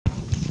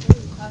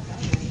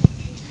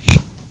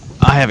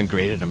haven't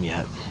graded them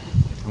yet.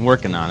 I'm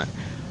working on it.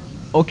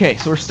 Okay,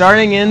 so we're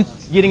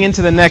getting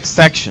into the next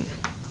section.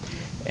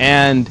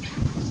 And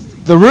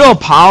the real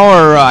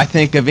power, I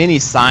think, of any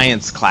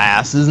science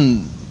class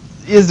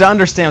is to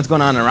understand what's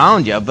going on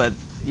around you, but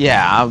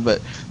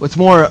what's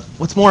more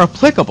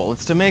applicable,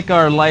 it's to make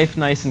our life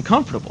nice and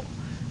comfortable.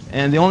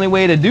 And the only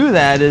way to do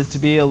that is to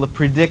be able to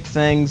predict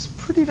things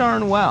pretty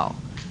darn well.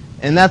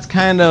 And that's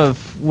kind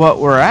of what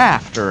we're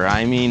after,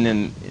 I mean,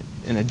 in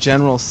a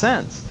general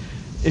sense.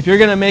 If you're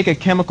going to make a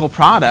chemical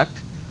product,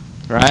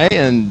 right,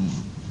 and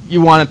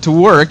you want it to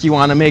work, you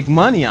want to make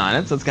money on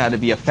it, so it's got to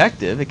be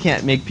effective. It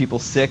can't make people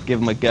sick, give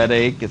them a gut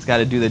ache. It's got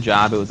to do the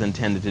job it was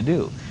intended to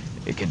do.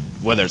 It could,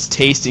 whether it's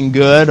tasting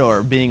good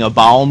or being a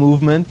bowel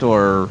movement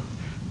or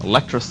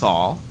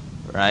electrosol,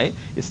 right?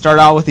 You start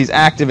out with these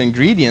active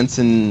ingredients,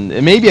 and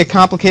it may be a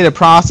complicated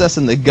process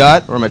in the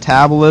gut or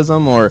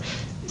metabolism or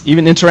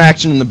even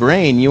interaction in the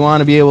brain. You want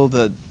to be able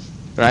to,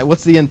 right,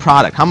 what's the end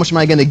product? How much am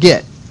I going to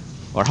get?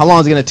 Or how long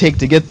is it going to take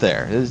to get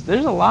there?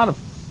 There's a lot of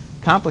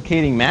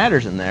complicating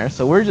matters in there,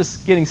 so we're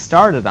just getting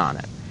started on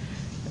it.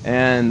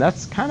 And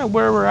that's kind of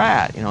where we're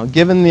at. You know,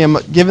 given the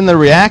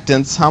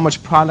reactants, how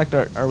much product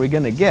are we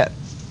going to get?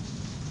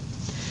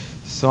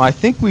 So I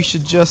think we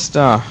should just,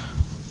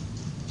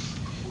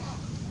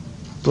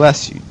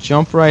 bless you,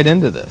 jump right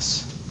into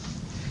this.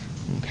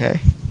 Okay?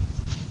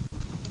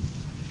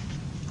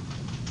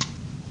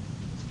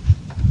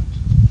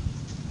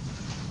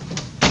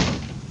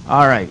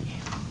 All right.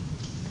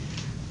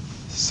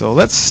 So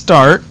let's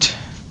start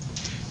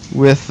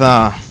with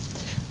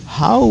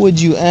how would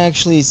you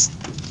actually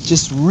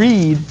just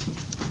read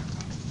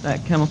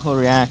that chemical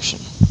reaction?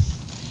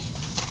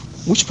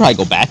 We should probably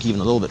go back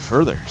even a little bit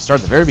further.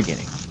 Start at the very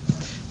beginning.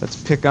 I'll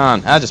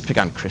just pick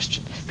on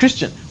Christian.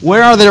 Christian,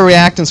 where are the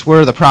reactants? Where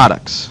are the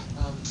products?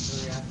 The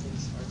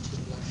reactants are to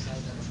the left side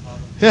of the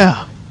product.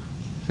 Yeah.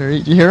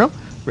 Do you hear them?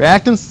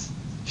 Reactants,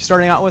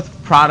 starting out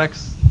with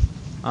products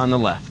on the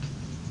left.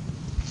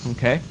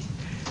 Okay?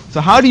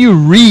 So how do you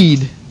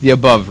read the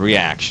above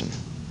reaction?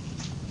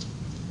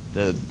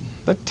 The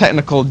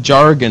technical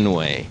jargon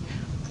way.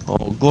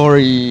 Oh,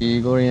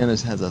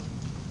 Gloriana has a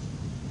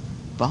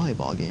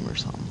volleyball game or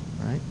something,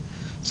 right?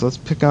 So let's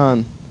pick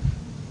on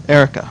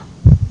Erica.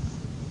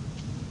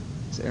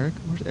 Is it Erica?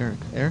 Where's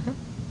Erica? Erica?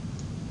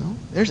 No?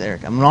 There's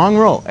Erica. I'm wrong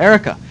row.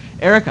 Erica.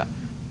 Erica,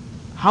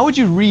 how would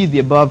you read the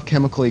above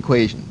chemical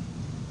equation?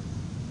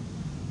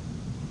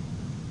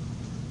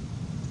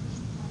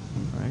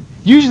 Right?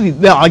 Usually,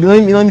 let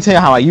me tell you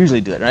how I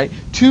usually do it, right?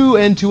 2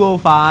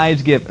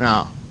 N2O5s give,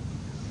 no.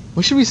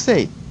 What should we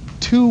say?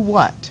 2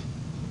 what?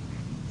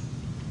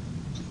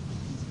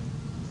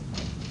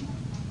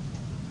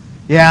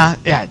 Yeah,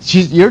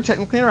 you're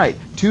technically right.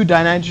 2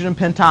 dinitrogen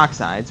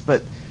pentoxides,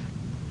 but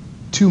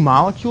 2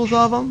 molecules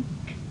of them?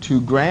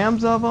 2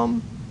 grams of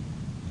them?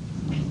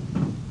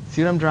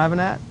 See what I'm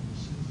driving at?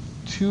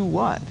 2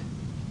 what?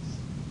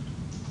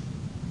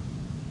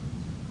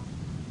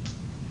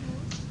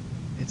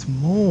 It's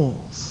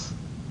moles.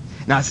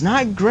 Now, it's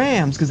not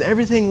grams because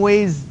everything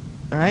weighs,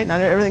 all right?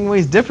 Not everything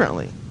weighs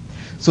differently.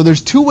 So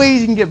there's 2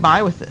 ways you can get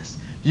by with this.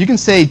 You can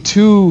say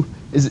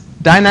is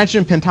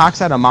dinitrogen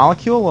pentoxide a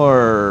molecule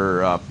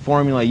or a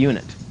formula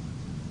unit?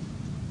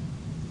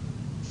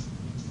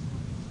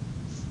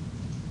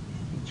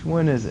 Which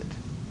one is it?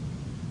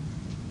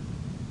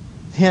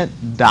 Hint,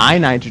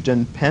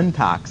 dinitrogen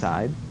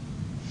pentoxide.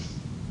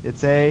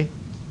 It's a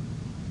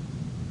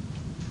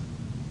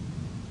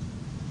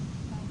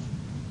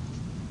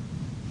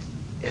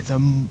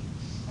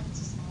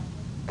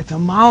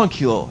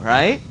molecule,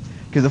 right?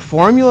 Because the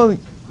formula,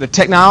 the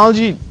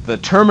technology, the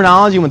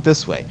terminology went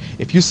this way.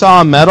 If you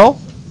saw a metal,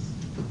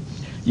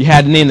 you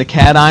had to name the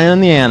cation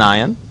and the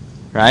anion,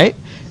 right?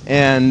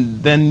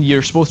 And then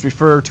you're supposed to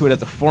refer to it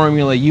as a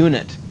formula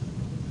unit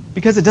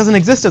because it doesn't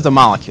exist as a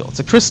molecule. It's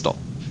a crystal,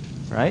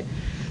 right?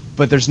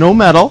 But there's no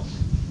metal,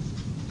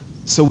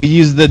 so we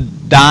use the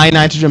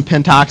dinitrogen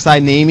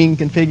pentoxide naming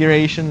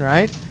configuration,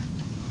 right?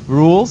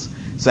 Rules.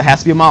 So it has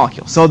to be a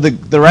molecule. So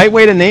the right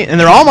way to name, and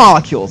they're all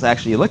molecules,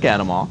 actually, you look at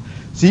them all.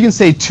 So you can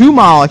say 2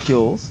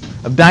 molecules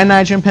of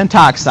dinitrogen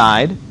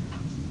pentoxide.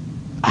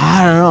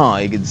 I don't know,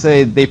 you could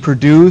say they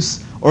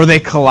produce, or they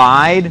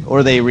collide,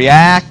 or they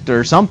react,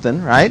 or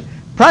something, right?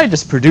 Probably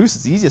just produce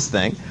is the easiest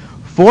thing.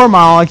 4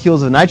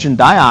 molecules of nitrogen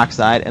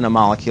dioxide and a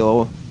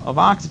molecule of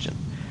oxygen.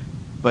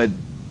 But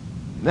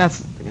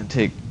it's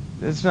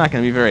not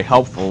going to be very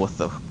helpful with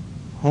the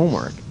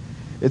homework.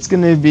 It's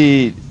going to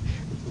be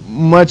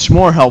much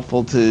more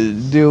helpful to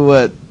do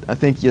what I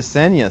think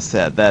Yesenia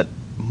said, that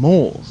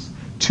moles.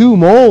 2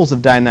 moles of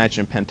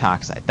dinitrogen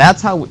pentoxide.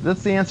 That's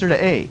the answer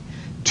to A.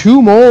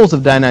 2 moles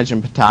of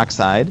dinitrogen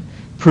pentoxide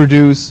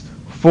produce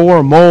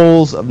 4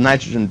 moles of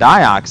nitrogen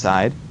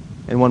dioxide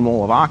and 1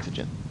 mole of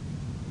oxygen.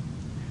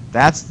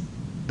 That's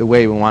the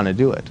way we want to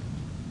do it.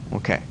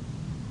 Okay.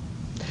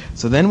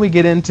 So then we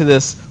get into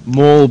this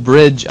mole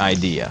bridge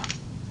idea,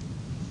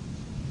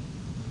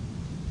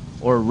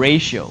 or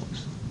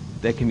ratios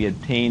that can be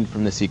obtained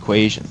from this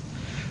equation.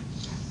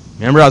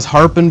 Remember I was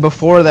harping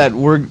before that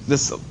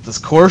this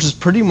course is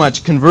pretty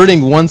much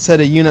converting one set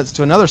of units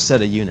to another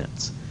set of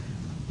units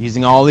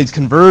using all these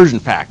conversion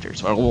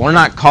factors. Well, we're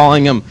not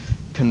calling them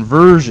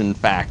conversion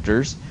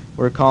factors.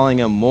 We're calling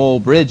them mole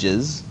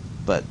bridges,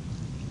 but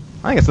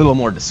I think it's a little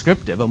more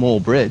descriptive, a mole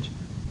bridge.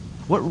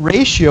 What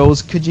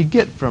ratios could you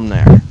get from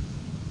there,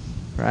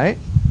 right?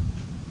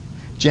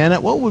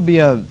 Janet, what would be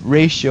a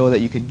ratio that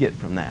you could get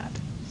from that?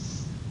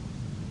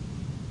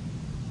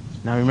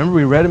 Now remember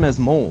we read them as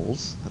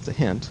moles. That's a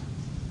hint.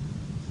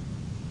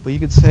 But you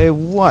could say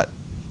what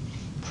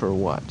for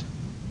what?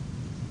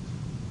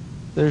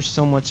 There's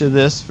so much of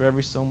this for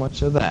every so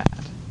much of that.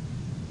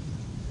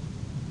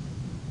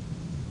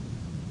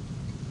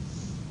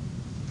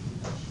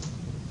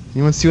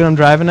 Anyone see what I'm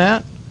driving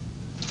at?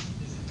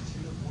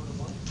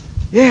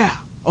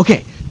 Yeah.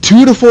 Okay.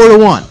 2 to 4 to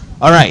 1.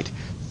 All right.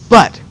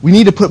 But we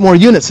need to put more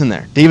units in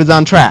there. David's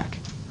on track,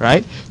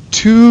 right?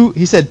 2.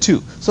 He said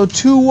 2. So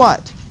 2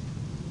 what?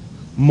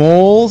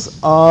 Moles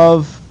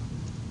of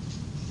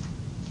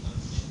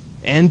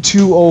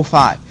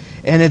N2O5.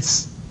 And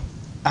it's,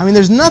 I mean,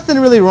 there's nothing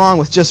really wrong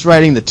with just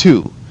writing the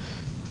 2.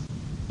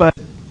 But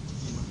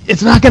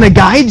it's not going to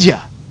guide you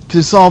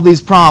to solve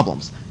these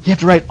problems. You have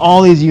to write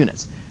all these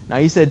units. Now,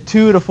 you said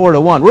 2 to 4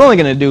 to 1. We're only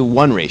going to do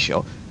one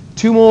ratio.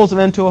 2 moles of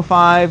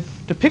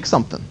N2O5 to pick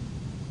something.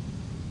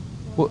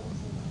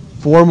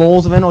 4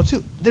 moles of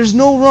NO2. There's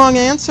no wrong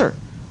answer.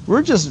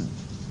 We're just,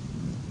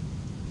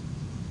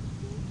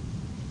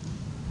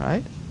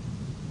 right?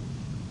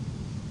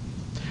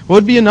 What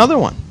would be another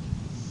one?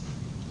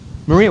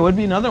 Maria, what would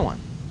be another one?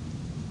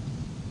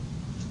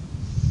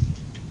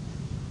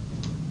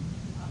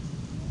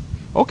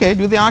 Okay,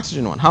 do the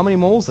oxygen one. How many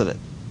moles of it?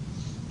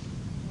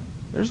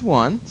 There's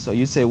 1. So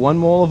you'd say 1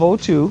 mole of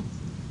O2.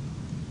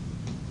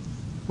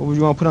 What would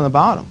you want to put on the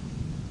bottom?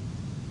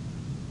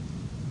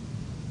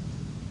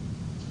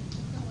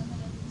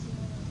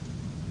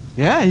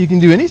 Yeah, you can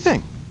do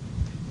anything.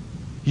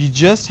 You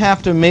just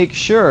have to make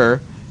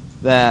sure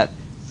that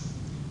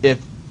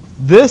if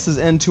this is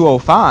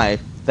N2O5,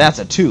 that's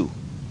a 2.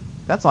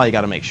 That's all you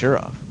got to make sure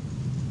of.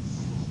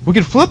 We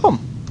could flip them.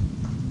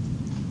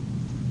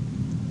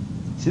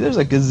 See, there's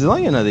a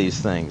gazillion of these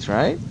things,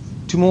 right?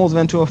 2 moles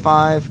of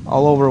N2O5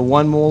 all over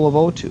 1 mole of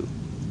O2. Do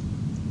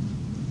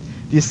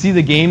you see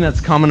the game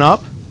that's coming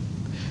up?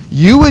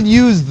 You would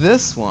use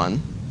this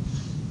one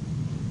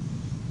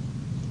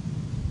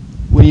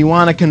when you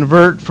want to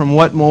convert from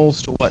what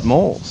moles to what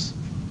moles.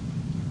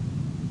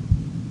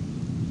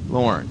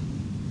 Lauren,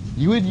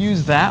 you would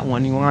use that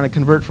one. You want to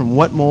convert from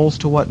what moles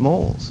to what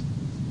moles.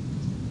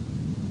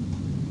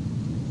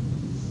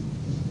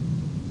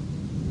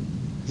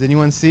 Does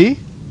anyone see?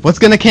 What's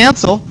going to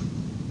cancel?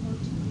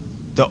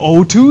 The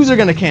O2s are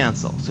going to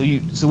cancel.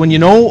 So when you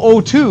know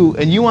O2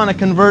 and you want to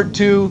convert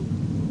to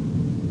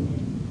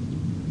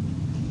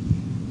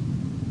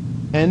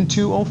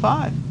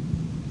N2O5,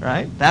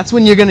 right? That's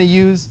when you're going to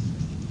use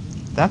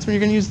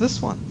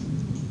this one.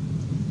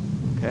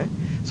 Okay?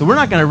 So we're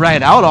not going to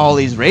write out all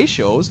these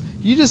ratios.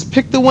 You just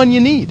pick the one you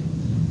need.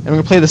 And we're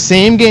going to play the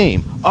same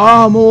game.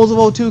 Oh, moles of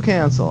O2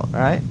 cancel, all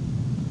right?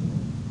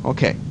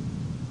 Okay.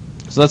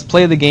 So let's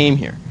play the game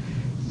here.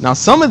 Now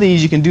some of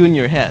these you can do in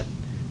your head.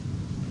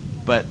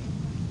 But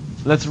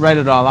let's write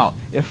it all out.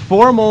 If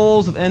 4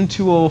 moles of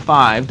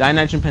N2O5,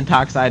 dinitrogen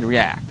pentoxide,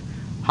 react,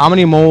 how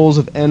many moles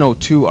of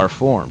NO2 are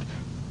formed?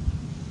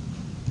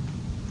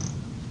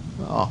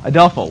 Oh,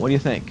 Adelpho, what do you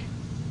think?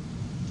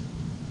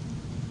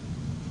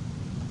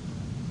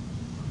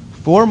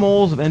 4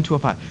 moles of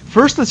N2O5.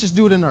 First, let's just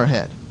do it in our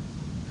head.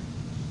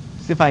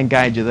 See if I can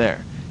guide you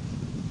there.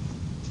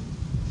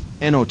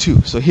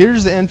 NO2. So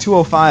here's the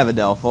N2O5,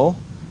 Adelpho.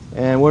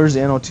 And where's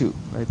the NO2?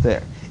 Right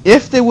there.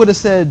 If they would have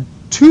said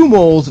 2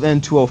 moles of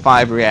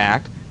N2O5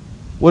 react,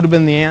 would have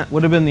been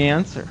the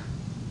answer?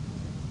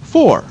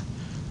 4.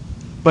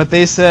 But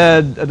they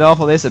said,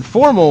 Adelpho, they said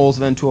 4 moles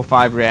of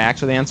N2O5 react,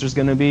 so the answer is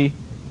going to be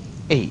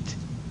 8,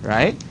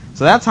 right?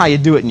 So that's how you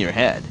do it in your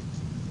head,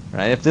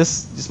 right? If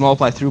this just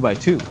multiply through by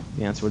 2,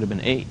 the answer would have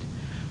been 8.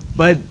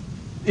 But,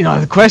 you know,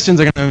 the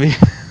questions are going to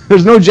be,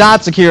 there's no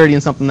job security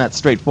in something that's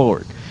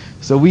straightforward.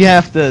 So we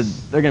have to,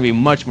 they're going to be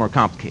much more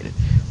complicated.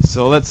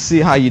 So let's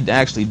see how you'd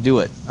actually do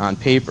it on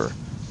paper.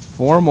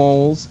 4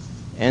 moles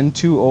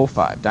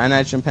N2O5,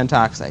 dinitrogen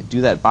pentoxide.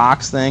 Do that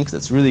box thing because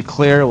it's really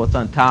clear what's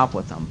on top,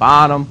 what's on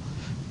bottom.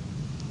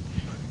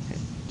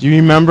 Do you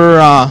remember,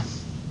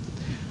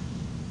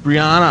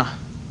 Brianna,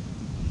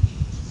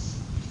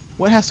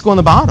 what has to go on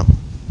the bottom?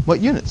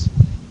 What units?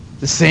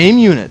 The same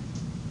unit.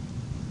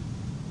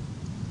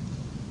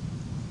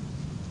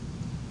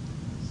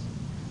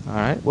 All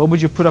right. What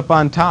would you put up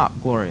on top,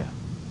 Gloria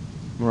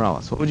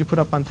Morales? What would you put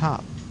up on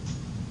top?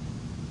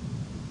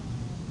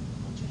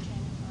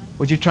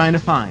 What you're trying to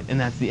find, and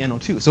that's the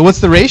NO2. So what's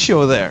the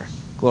ratio there,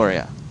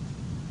 Gloria?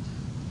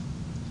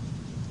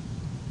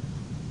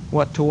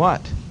 What to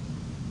what?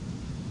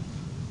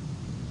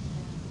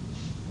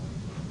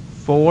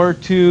 4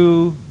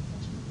 to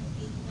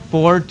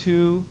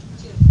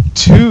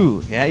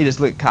 2. Yeah, you just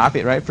copy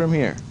it right from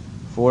here.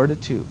 4 to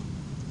 2.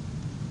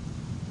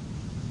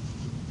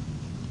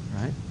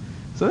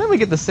 So then we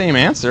get the same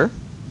answer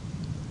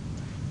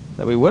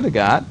that we would have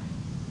got,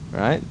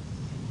 right?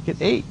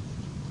 Get 8.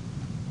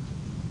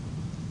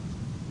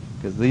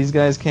 Because these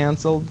guys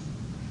canceled.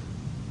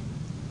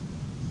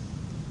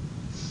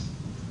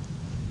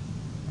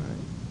 Right.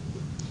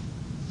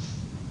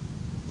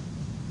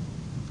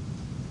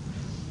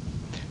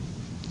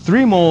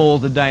 3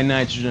 moles of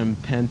dinitrogen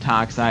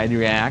pentoxide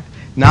react.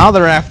 Now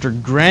they're after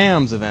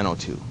grams of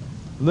NO2.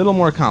 A little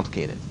more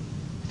complicated.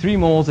 3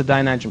 moles of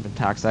dinitrogen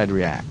pentoxide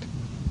react.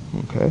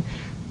 Okay.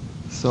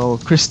 So,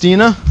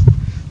 Christina,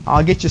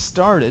 I'll get you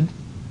started.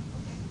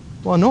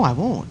 Well, no, I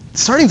won't.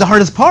 Starting's the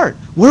hardest part.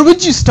 Where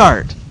would you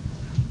start?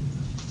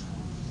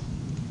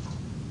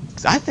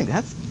 I think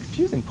that's the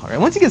confusing part.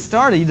 Once you get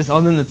started, you just,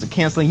 oh, then it's a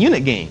canceling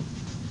unit game.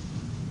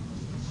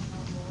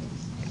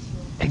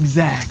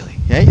 Exactly.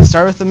 Okay, you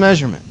start with the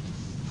measurement.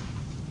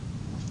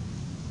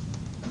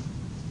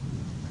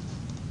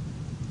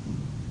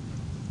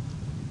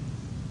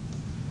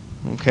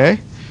 Okay.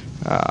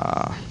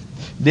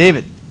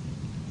 David,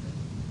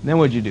 then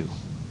what'd you do?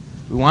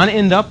 We want to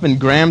end up in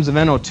grams of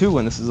NO2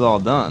 when this is all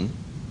done.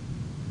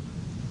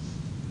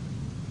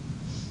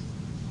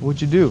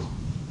 What'd you do?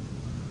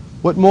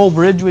 What mole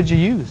bridge would you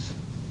use?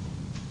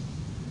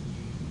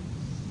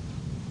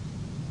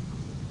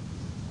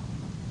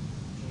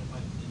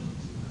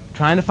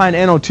 Trying to find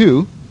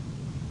NO2.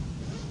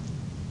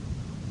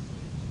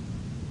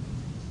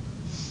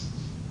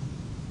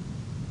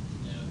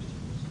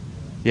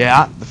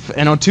 Yeah, the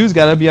NO2's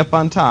got to be up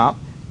on top.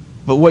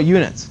 But what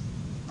units?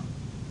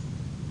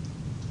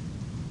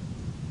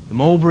 The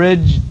mole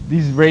bridge,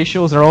 these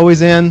ratios are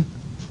always in.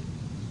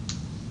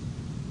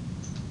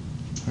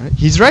 Right.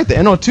 He's right, the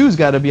NO2's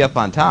got to be up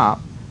on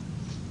top,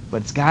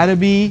 but it's got to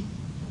be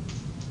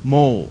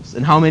moles.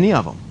 And how many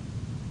of them?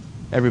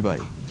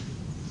 Everybody.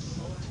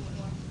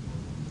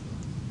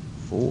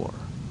 4.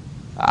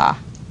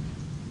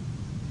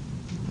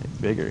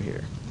 Bigger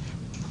here.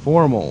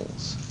 4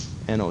 moles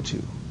NO2.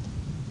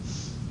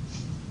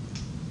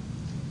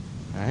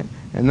 All right.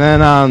 And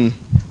then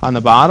on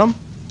the bottom,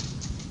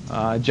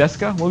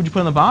 Jessica, what would you put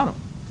on the bottom?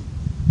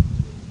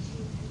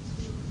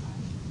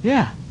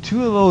 Yeah,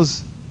 2 of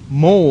those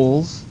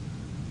moles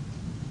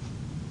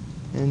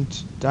in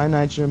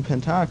dinitrogen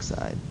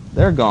pentoxide.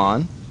 They're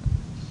gone.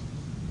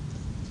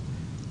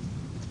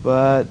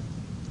 But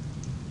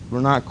we're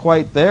not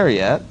quite there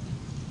yet.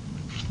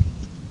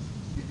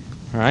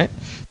 All right.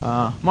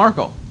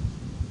 Marco.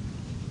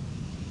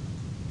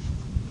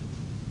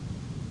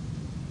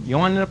 You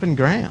want to end up in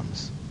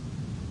grams.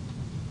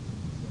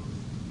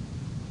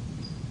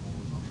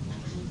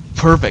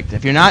 Perfect.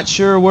 If you're not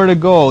sure where to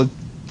go,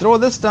 throw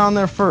this down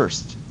there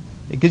first.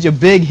 It gives you a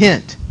big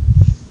hint.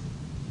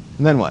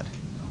 And then what?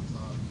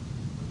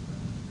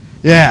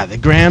 Yeah, the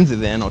grams of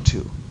the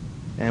NO2.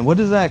 And what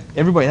is that?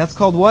 Everybody, that's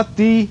called what?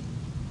 The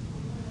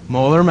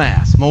molar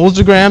mass. Moles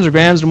to grams or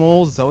grams to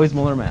moles. It's always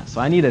molar mass.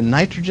 So I need a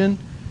nitrogen,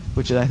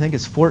 which I think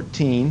is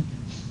 14,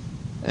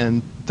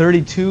 and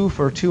 32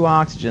 for 2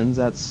 oxygens.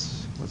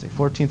 That's, what's it,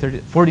 14, 30,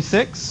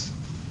 46?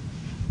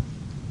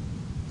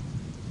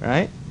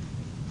 Right?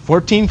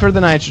 14 for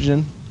the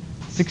nitrogen,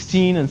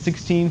 16 and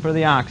 16 for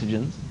the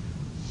oxygens.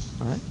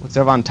 All right. What's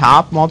up on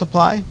top?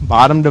 Multiply.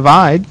 Bottom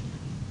divide.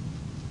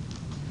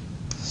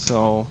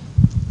 So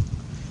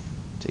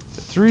take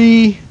the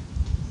 3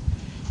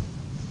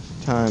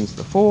 times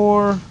the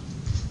 4,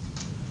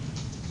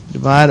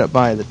 divide it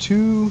by the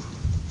 2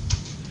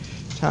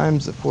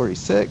 times the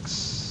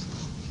 46.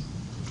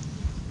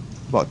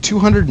 About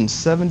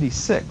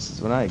 276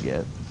 is what I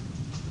get.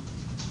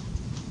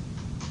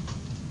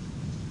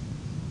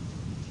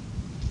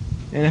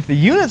 And if the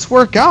units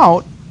work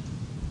out,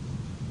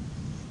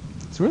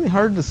 it's really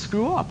hard to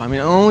screw up. I mean,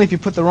 only if you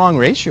put the wrong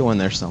ratio in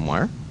there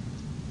somewhere.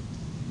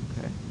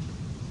 Okay.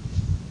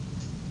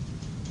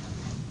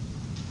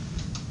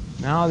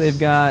 Now they've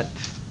got,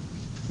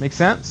 make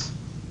sense?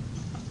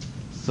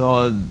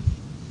 So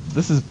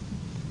this is,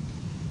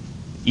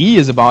 E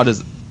is about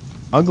as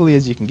ugly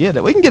as you can get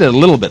it. We can get it a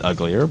little bit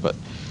uglier, but,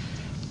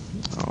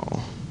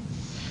 oh.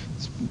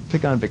 Let's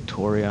pick on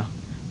Victoria.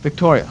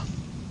 Victoria.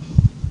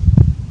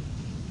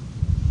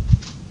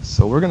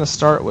 So we're going to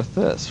start with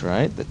this,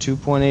 right? The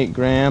 2.8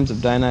 grams of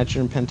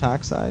dinitrogen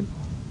pentoxide.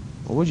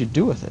 What would you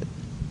do with it?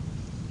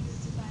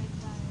 Divide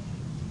by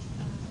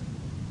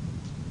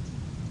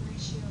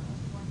ratio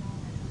of 1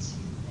 mole NO2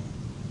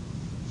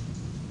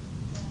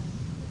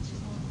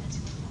 and the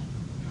 2 mole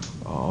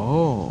NO2.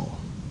 Oh.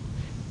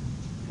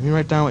 Let me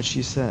write down what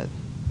she said.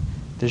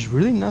 There's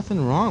really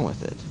nothing wrong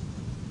with it,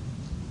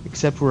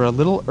 except we're a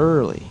little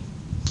early.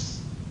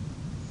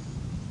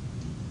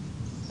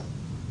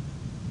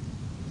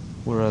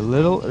 We're a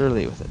little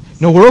early with it.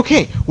 No, we're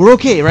okay. We're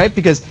okay, right?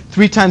 Because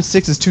 3 times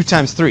 6 is 2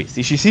 times 3.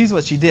 See, she sees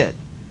what she did.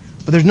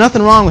 But there's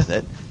nothing wrong with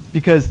it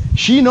because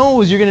she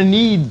knows you're going to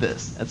need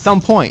this at some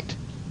point.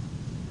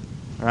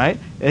 All right?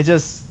 It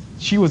just,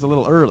 she was a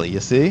little early, you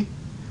see?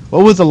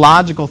 What was the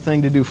logical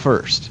thing to do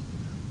first?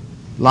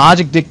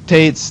 Logic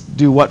dictates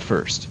do what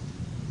first?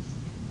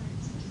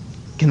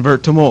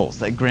 Convert to moles,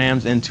 like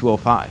grams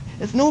N2O5.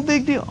 It's no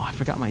big deal. Oh, I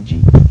forgot my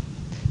G.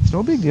 It's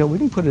no big deal. We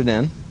can put it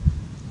in.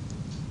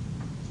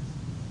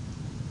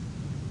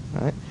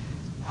 All right.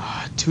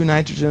 2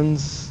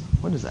 nitrogens.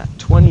 What is that?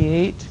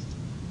 28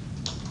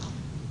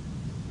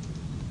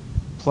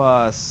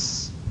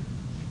 plus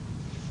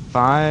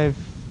 5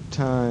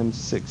 times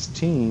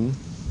 16.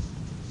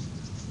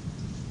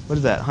 What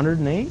is that?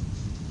 108?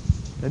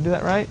 Did I do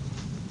that right?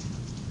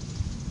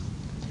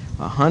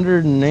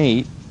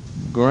 108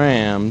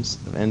 grams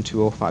of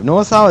N2O5.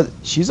 Notice how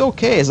she's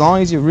okay as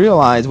long as you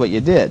realize what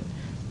you did,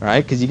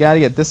 right? Because you got to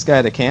get this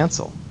guy to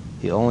cancel.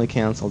 He'll only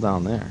cancel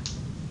down there.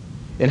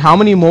 And how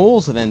many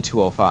moles of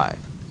N2O5?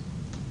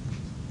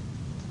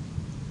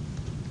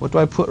 What do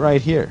I put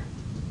right here?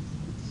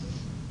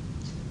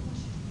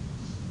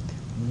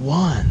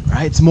 1,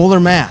 right? It's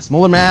molar mass.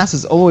 Molar mass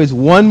is always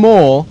 1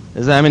 mole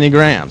is that many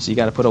grams. So you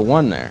got to put a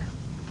 1 there.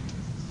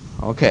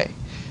 Okay.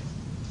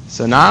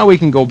 So now we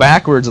can go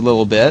backwards a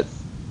little bit.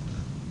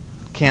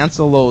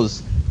 Cancel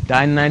those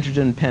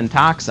dinitrogen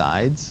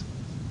pentoxides.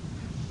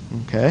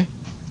 Okay.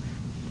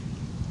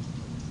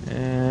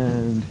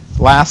 And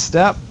last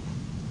step.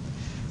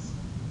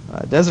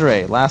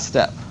 Desiree, last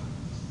step.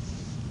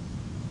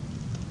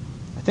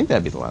 I think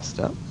that'd be the last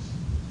step.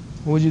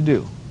 What would you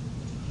do?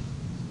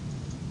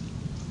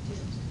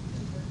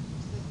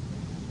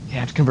 You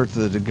have to convert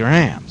to the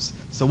grams.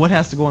 So what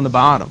has to go on the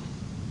bottom?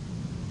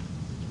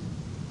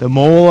 The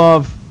mole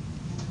of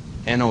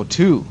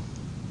NO2.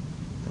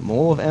 The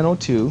mole of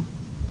NO2.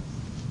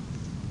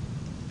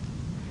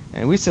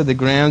 And we said the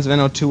grams of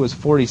NO2 was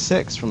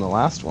 46 from the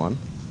last one.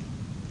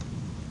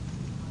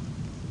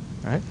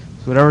 All right?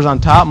 So whatever's on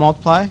top,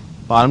 multiply.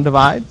 Bottom,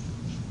 divide.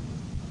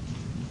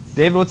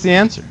 David, what's the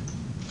answer?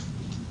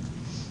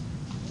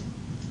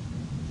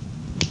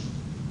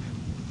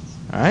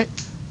 All right.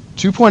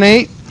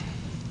 2.8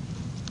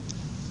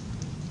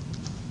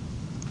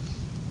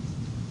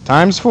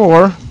 times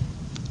 4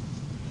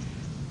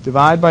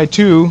 divide by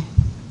 2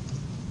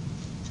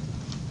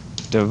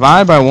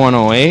 divide by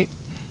 108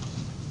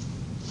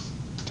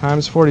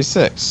 times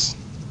 46.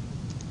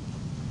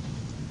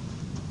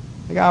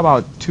 I got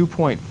about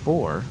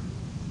 2.4.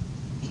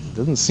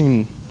 Doesn't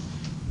seem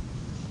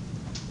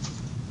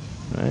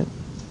right.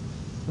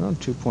 Around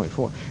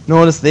 2.4.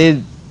 Notice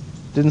they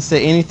didn't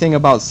say anything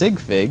about sig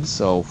figs,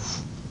 so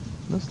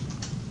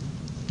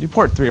you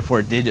port 3 or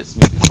 4 digits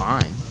and you'll be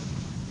fine.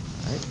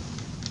 Right?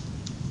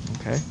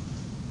 Okay.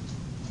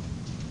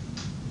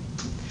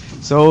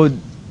 So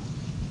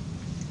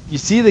you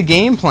see the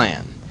game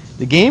plan.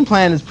 The game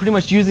plan is pretty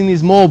much using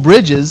these mole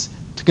bridges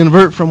to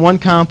convert from one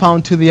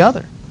compound to the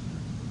other.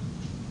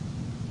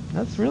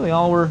 That's really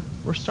all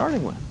we're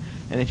starting with.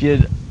 And if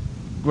you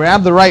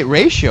grab the right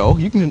ratio,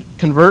 you can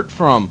convert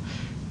from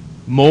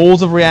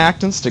moles of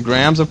reactants to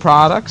grams of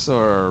products,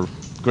 or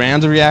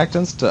grams of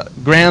reactants to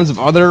grams of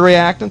other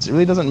reactants. It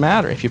really doesn't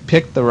matter if you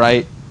pick the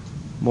right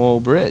mole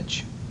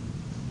bridge.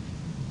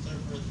 So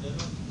for the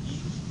little E,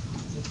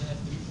 since it has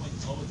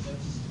 3.0 instead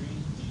of just 3, do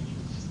you need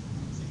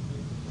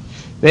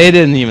 6? They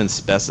didn't even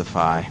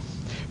specify.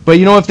 But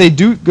you know, if they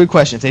do, good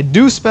question, if they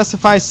do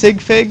specify sig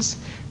figs,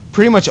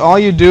 pretty much all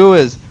you do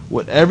is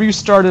whatever you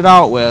started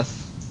out with,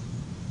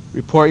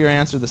 report your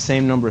answer the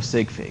same number of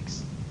sig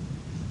figs.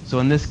 So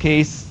in this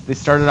case, they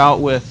started out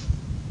with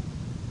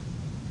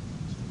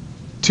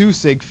 2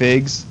 sig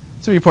figs,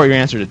 so report your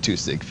answer to 2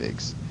 sig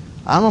figs.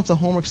 I don't know if the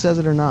homework says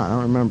it or not, I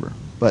don't remember.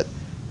 But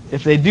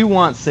if they do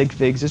want sig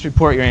figs, just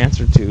report your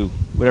answer to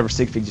whatever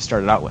sig figs you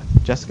started out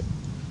with. Jessica?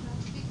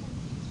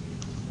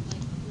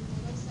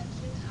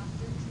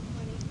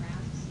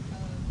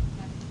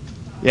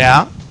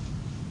 Yeah?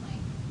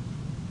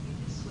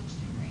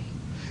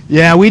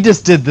 Yeah, we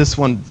just did this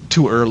one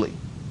too early.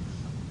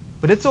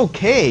 But it's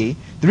okay.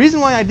 The reason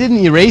why I didn't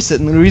erase it,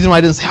 and the reason why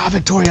I didn't say, oh,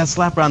 Victoria,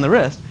 slap her on the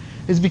wrist,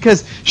 is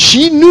because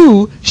she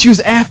knew she was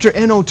after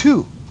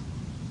NO2.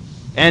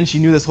 And she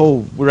knew this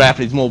whole, we're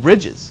after these mole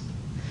bridges.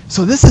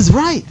 So this is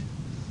right.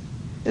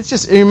 It's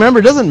just, remember,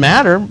 it doesn't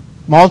matter.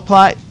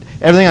 Multiply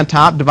everything on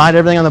top, divide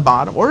everything on the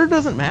bottom. Order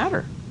doesn't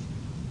matter.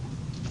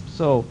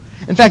 So,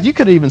 in fact, you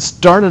could have even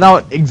started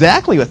out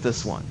exactly with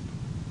this one.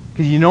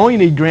 Because you know you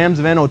need grams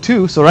of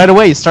NO2, so right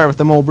away you start with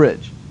the mole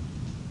bridge.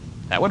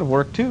 That would have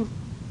worked too.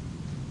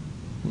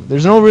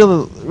 There's no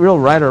real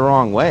right or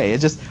wrong way.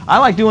 It's just, I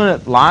like doing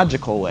it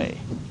logical way.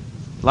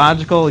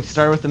 Logical, you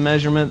start with the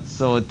measurement,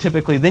 so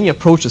typically then you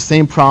approach the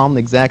same problem the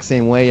exact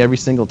same way every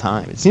single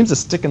time. It seems to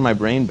stick in my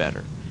brain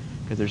better.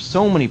 Because there's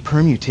so many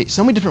permutations,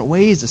 so many different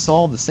ways to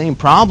solve the same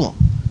problem.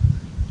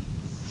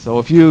 So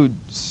if you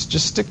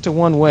just stick to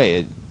one way,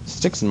 it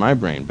sticks in my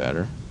brain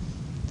better.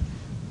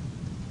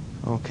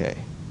 Okay.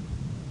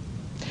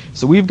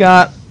 So we've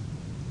got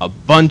a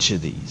bunch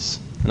of these.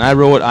 And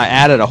I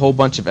added a whole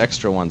bunch of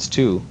extra ones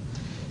too.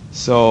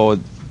 So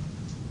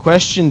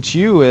question to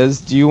you is,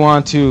 do you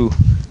want to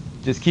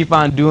just keep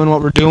on doing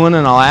what we're doing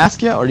and I'll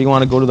ask you, or do you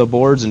want to go to the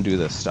boards and do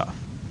this stuff?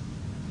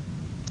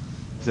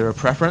 Is there a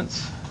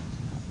preference?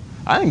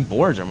 I think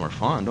boards are more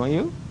fun, don't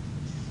you?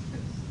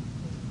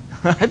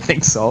 I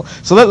think so.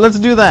 So let's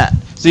do that.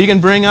 So you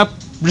can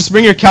just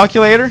bring your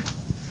calculator.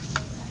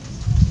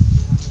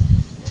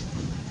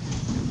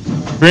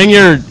 bring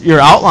your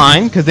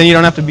outline, because then you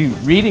don't have to be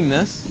reading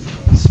this.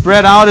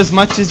 Spread out as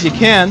much as you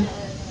can.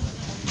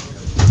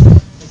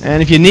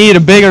 And if you need a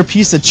bigger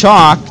piece of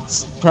chalk,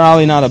 it's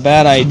probably not a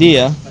bad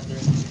idea.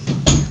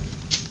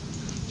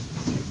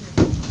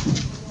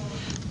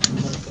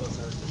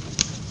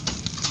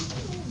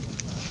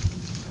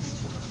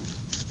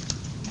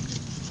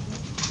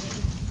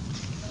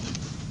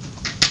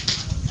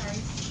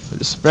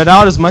 Just spread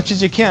out as much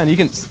as you can. You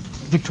can,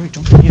 Victoria,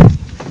 jump in here.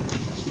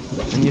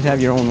 And you'd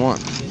have your own one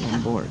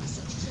on board.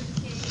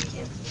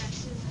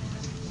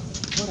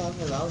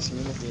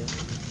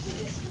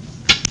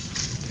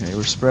 Okay,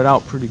 we're spread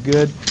out pretty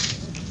good.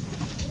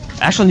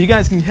 Actually, you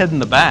guys can head in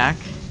the back.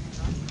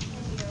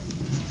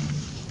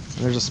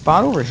 There's a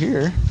spot over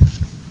here.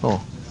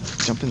 Oh,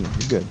 jump in there.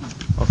 You're good.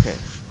 Okay,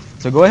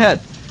 so go ahead.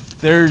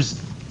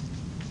 There's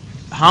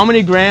how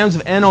many grams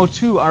of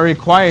NO2 are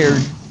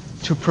required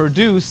to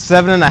produce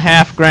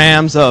 7.5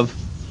 grams of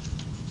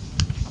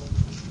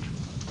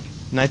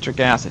nitric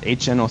acid,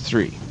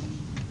 HNO3.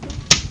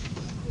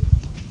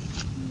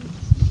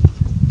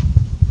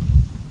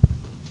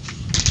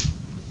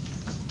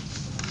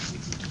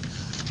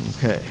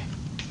 Okay.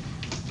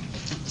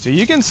 So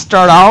you can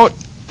start out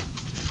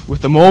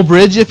with the mole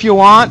bridge if you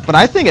want, but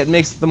I think it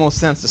makes the most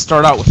sense to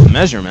start out with the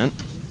measurement.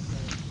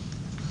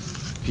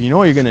 You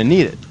know you're going to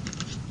need it.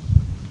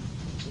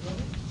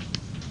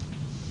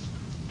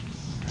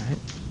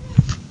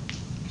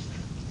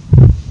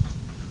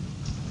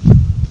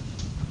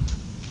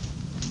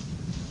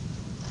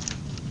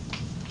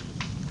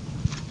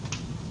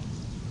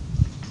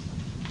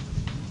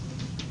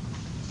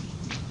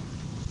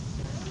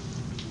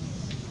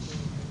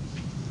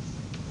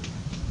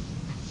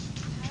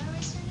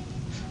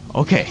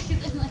 Okay.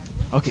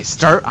 Okay.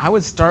 I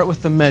would start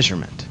with the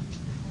measurement.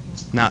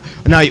 Now,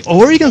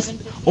 or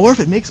if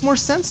it makes more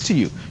sense to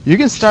you, you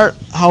can start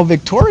how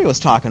Victoria was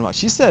talking about.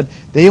 She said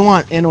they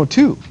want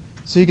NO2,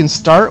 so you can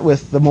start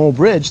with the mole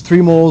bridge,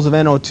 3 moles of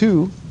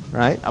NO2,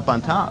 right, up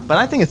on top. But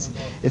I think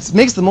it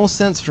makes the most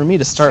sense for me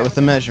to start with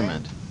the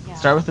measurement,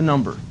 start with the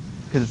number,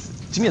 because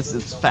to me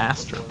it's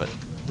faster, but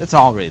it's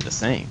already the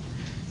same.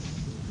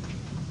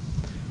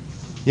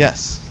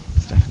 Yes.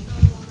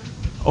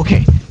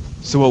 Okay.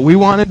 So what we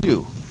want to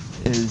do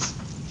is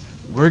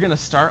we're going to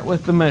start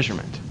with the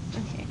measurement.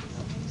 Okay.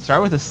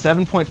 Start with the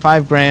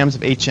 7.5 grams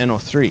of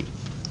HNO3.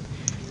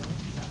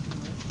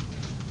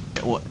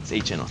 Well, it's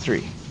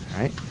HNO3,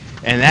 right?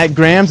 And that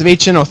grams of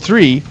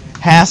HNO3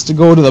 has to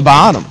go to the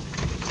bottom,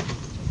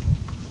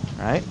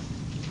 right?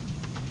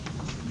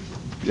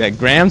 That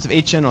grams of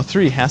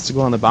HNO3 has to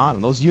go on the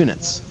bottom, those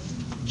units,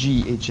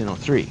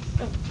 GHNO3.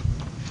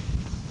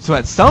 So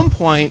at some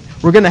point,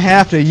 we're going to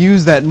have to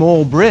use that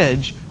mole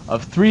bridge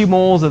of 3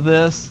 moles of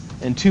this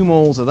and 2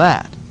 moles of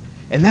that.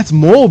 And that's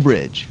mole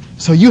bridge.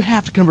 So you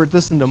have to convert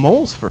this into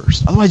moles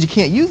first. Otherwise, you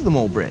can't use the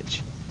mole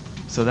bridge.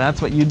 So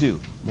that's what you do,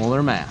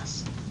 molar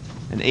mass.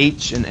 An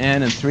H, an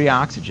N, and 3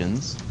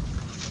 oxygens.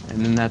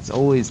 And then that's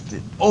always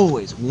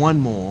 1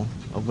 mole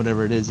of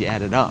whatever it is you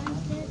added up.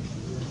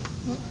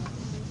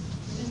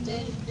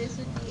 This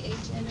would be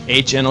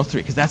HNO3,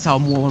 because that's how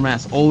molar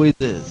mass always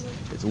is.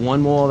 It's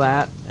 1 mole of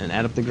that and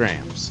add up the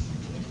grams.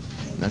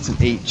 And that's an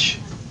H.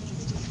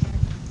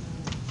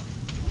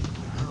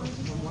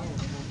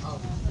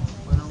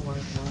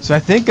 So I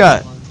think,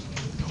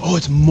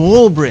 it's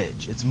mole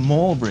bridge. It's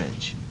mole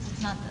bridge.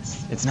 It's not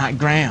this. It's not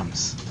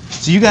grams.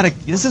 So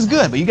this is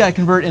good, but you gotta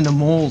convert into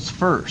moles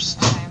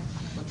first. Okay.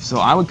 So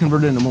I would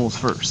convert it into moles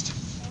first.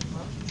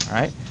 All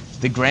right?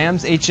 The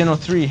grams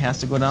HNO3 has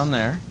to go down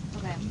there.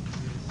 Okay.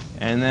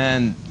 And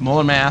then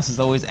molar mass is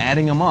always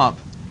adding them up,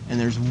 and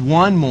there's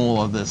 1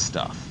 mole of this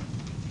stuff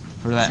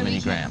for that So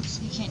many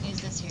grams. You can't use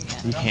this here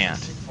yet. You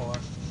can't,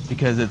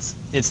 because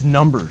it's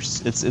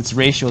numbers. It's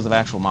ratios of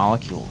actual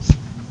molecules.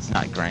 It's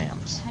not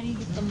grams. How do you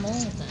get the mole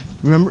then?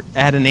 Remember,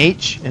 add an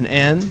H, an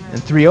N,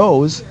 and 3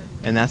 O's,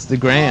 and that's the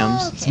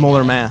grams. Oh, okay. It's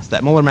molar mass.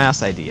 That molar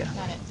mass idea.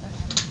 Got it.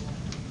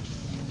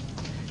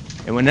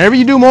 Okay. And whenever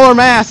you do molar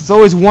mass, it's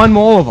always 1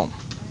 mole of them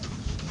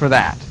for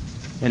that.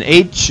 An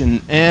H,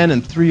 an N,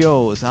 and 3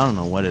 O's. I don't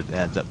know what it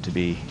adds up to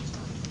be.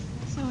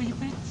 So when you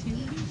put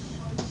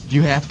 2?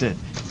 You have to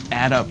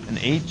add up an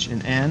H,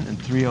 an N,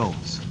 and 3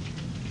 O's.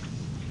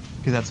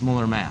 Because that's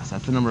molar mass.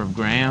 That's the number of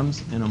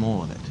grams in a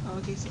mole of it. Oh,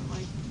 okay, so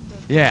like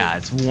Yeah,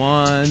 it's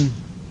 1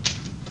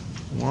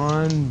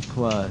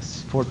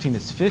 plus 14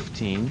 is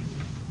 15,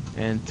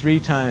 and 3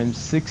 times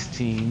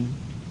 16,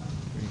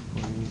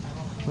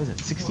 what is it,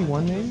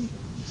 61 maybe?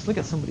 Just look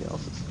at somebody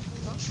else's.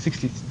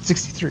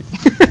 63.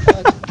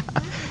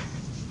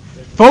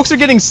 Folks are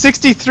getting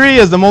 63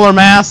 as the molar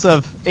mass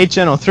of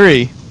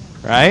HNO3,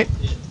 right?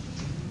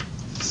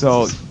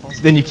 So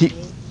then you keep...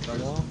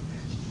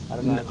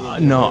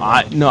 No,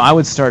 I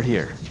would start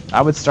here.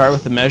 I would start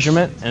with the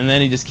measurement, and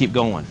then you just keep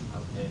going.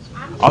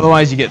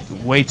 Otherwise, you get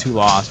way too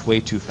lost, way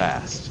too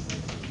fast.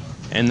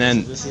 And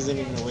then This isn't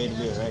even a way to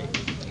do it, right?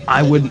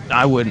 I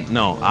wouldn't.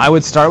 No, I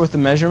would start with the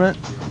measurement,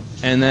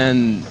 and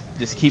then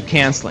just keep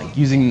canceling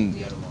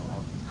using.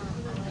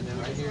 And then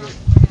right here,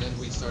 then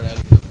we start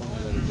adding the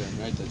formula again,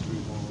 right? The 3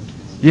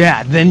 moles.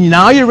 Yeah, then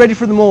now you're ready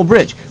for the mole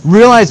bridge.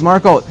 Realize,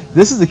 Marco,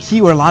 this is the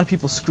key where a lot of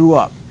people screw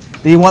up.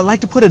 They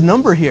like to put a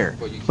number here,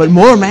 but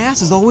molar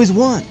mass is always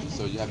 1.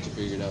 So you have to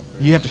figure it out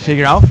first. You have to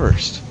figure it out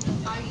first.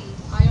 I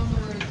don't know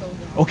where to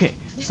go. Okay,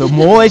 so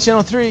mole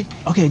HNO3.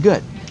 Okay,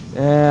 good.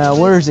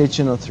 Where's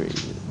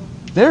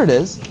HNO3? There it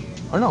is.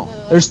 Or no,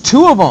 there's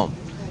 2 of them.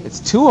 It's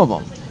 2 of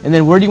them. And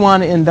then where do you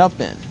want to end up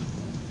in?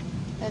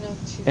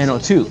 NO2.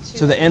 NO2.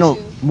 So the NO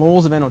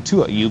moles of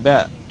NO2. You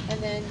bet.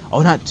 And then,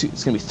 Oh, not 2.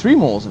 It's gonna be 3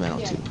 moles of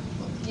NO2.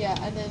 yeah,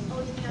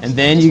 And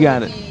then this you would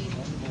got it. be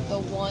the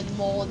 1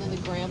 mole and then the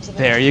grams of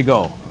There NO2. you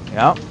go.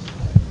 Yep.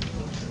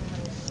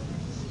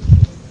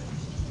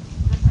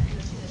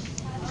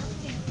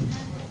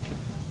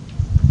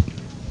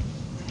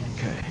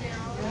 Okay.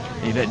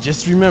 You bet.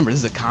 Just remember,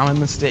 this is a common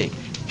mistake.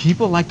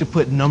 People like to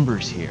put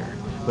numbers here,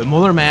 but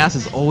molar mass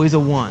is always a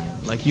 1,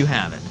 like you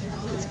have it.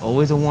 It's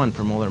always a 1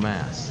 for molar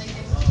mass.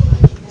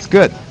 It's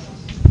good.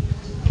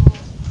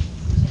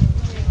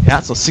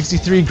 Yeah, so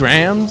 63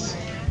 grams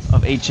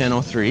of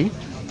HNO3.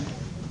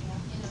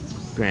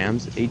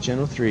 Grams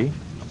HNO3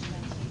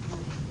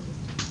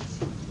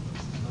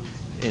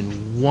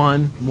 in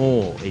 1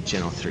 mole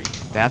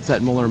HNO3. That's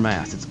that molar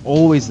mass. It's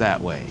always that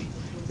way.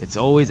 It's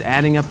always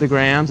adding up the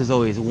grams. There's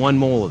always 1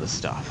 mole of the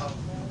stuff.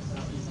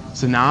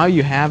 So now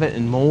you have it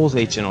in moles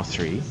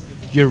HNO3.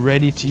 You're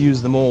ready to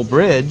use the mole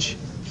bridge.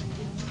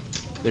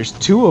 There's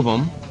 2 of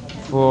them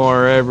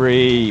for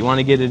every, you want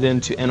to get it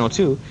into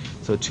NO2.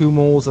 So 2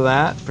 moles of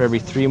that for every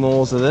 3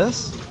 moles of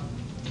this.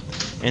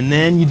 And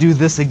then you do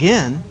this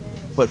again,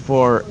 but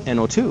for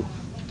NO2.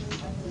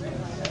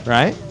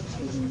 Right?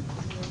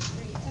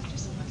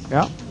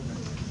 Yeah.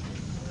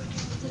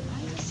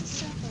 This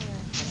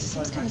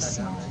seems kind of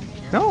small.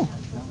 No.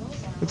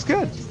 It's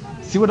good.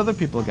 See what other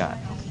people got.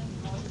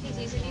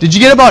 Did you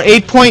get about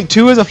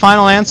 8.2 as a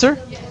final answer?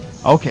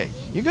 Okay.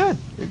 You're good.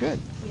 You're good.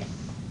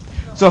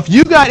 So if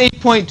you got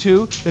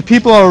 8.2, the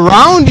people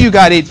around you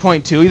got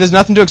 8.2. There's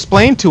nothing to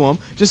explain to them.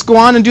 Just go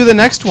on and do the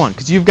next one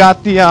because you've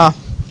got the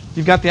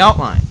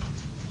outline.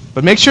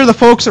 But make sure the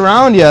folks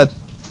around you,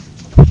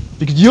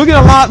 because you'll get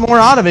a lot more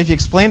out of it if you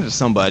explain it to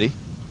somebody.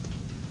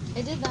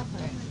 I did that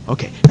part.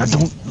 Okay. Now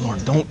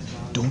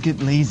don't get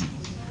lazy.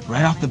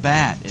 Right off the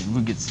bat, it's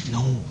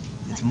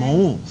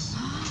moles.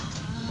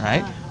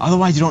 Right?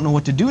 Otherwise, you don't know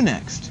what to do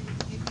next.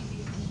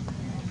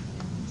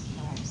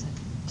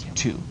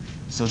 2.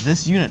 So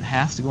this unit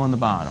has to go on the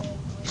bottom.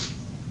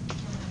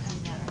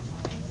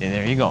 And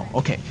there you go.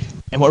 Okay.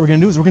 And what we're going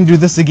to do is we're going to do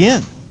this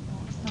again.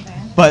 Okay.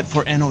 But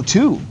for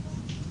NO2.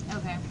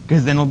 Okay.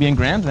 Because then it'll be in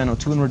grams of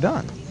NO2 and we're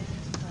done.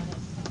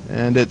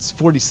 And it's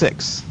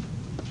 46.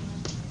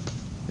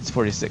 It's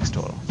 46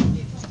 total.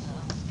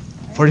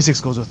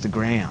 46 goes with the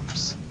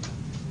grams.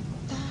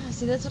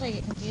 See, that's what I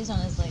get confused on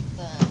is like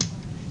the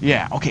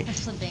Yeah, okay.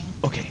 flipping.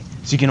 Okay.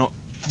 So you can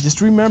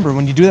just remember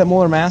when you do that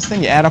molar mass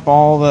thing, you add up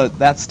all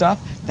that stuff,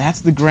 that's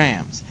the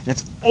grams. And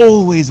it's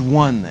always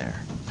 1 there.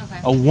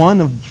 Okay. A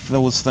 1 of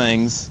those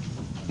things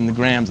and the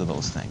grams of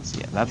those things.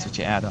 Yeah, that's what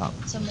you add up.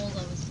 So moles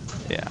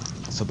always. Yeah.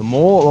 So the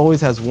mole always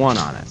has 1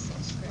 on it.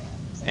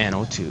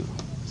 NO2.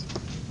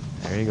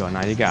 There you go.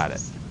 Now you got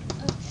it.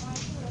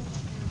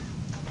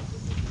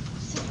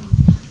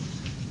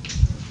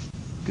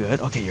 Good.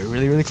 Okay, you're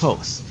really, really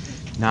close.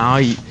 Now,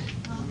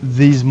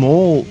 these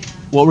mole,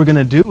 what we're going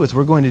to do is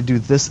we're going to do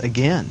this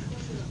again,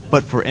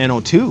 but for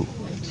NO2.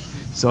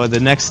 So the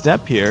next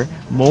step here,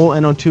 mole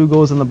NO2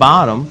 goes on the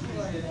bottom,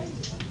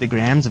 the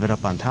grams of it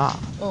up on top.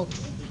 Oh.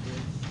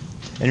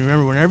 And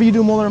remember, whenever you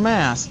do molar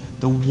mass,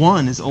 the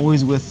 1 is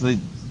always with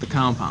the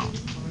compound.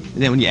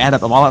 And then when you add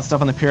up all that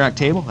stuff on the periodic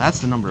table, that's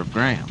the number of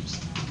grams.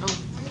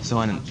 So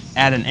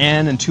add an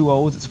N and 2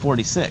 O's, it's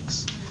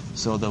 46.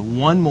 So the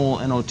 1 mole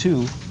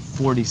NO2,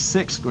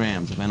 46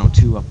 grams of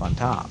NO2 up on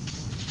top.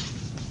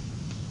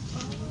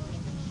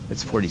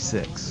 It's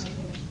 46.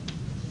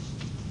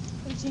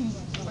 14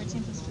 plus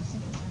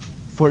 15.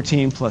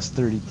 14 plus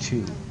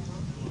 32.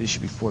 It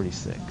should be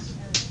 46.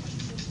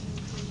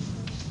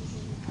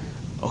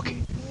 Okay.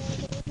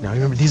 Now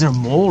remember, these are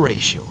mole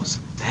ratios.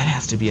 That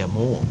has to be a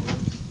mole.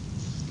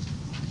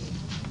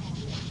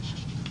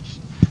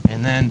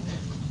 And then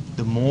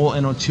the mole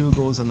NO2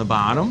 goes on the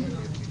bottom,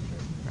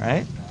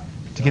 right,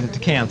 to get it to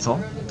cancel.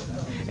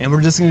 And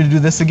we're just going to do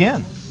this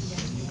again.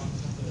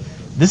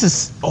 This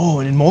is,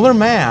 and in molar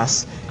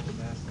mass,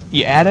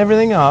 you add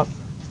everything up,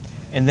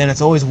 and then it's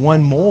always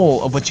 1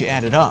 mole of what you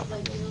added up.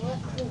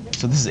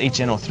 So this is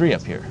HNO3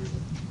 up here.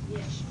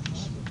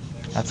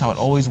 That's how it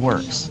always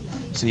works.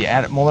 So you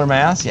add up molar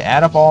mass, you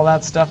add up all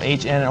that stuff,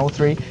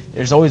 HNO3,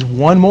 there's always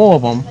 1 mole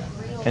of them,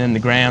 and then the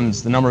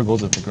grams, the number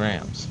goes with the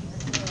grams.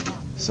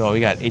 So we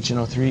got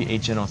HNO3,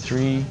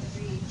 HNO3,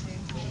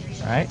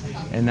 right?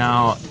 And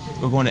now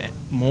we're going to,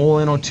 mole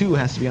NO2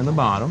 has to be on the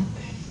bottom,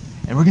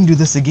 and we're going to do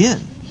this again,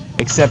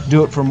 except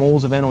do it for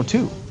moles of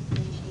NO2.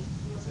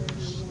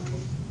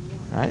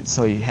 Right?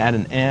 So you had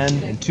an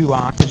N and 2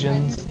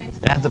 oxygens.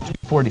 It adds up to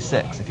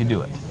 46 if you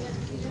do it.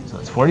 So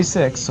it's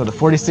 46. So the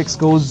 46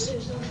 goes,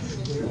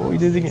 what we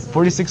did again?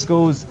 46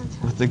 goes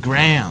with the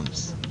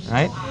grams,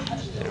 right?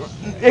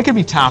 it could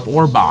be top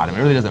or bottom. It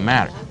really doesn't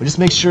matter. But just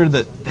make sure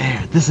that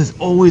this is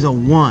always a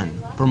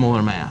 1 per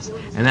molar mass.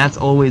 And that's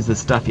always the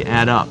stuff you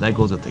add up. That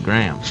goes with the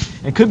grams.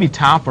 It could be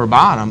top or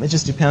bottom. It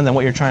just depends on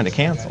what you're trying to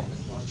cancel.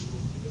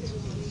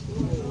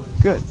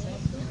 Good.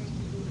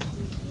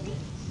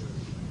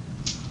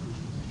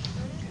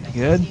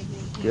 Good.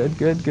 Good,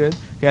 good, good.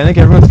 Okay, I think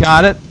everyone's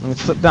got it. Let me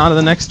flip down to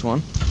the next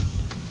one.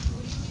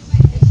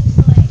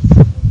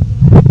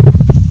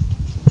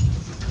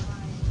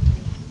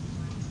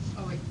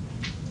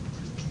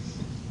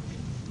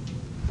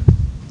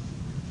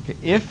 Okay,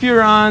 if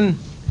you're on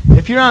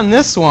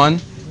this one,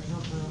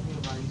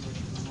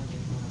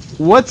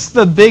 what's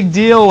the big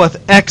deal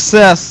with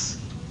excess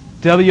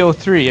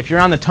WO3? If you're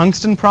on the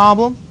tungsten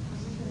problem,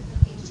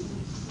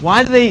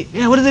 why do they?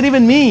 Yeah, what does it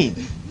even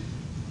mean?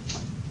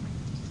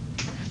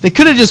 They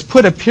could have just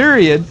put a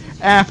period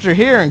after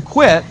here and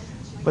quit,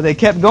 but they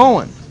kept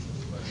going.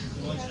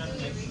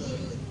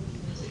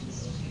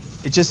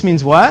 It just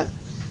means what?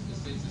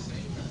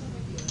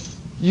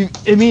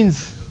 It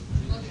means.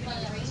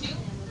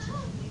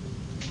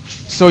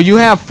 So you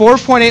have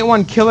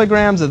 4.81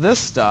 kilograms of this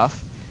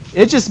stuff.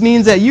 It just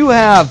means that you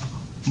have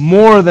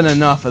more than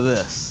enough of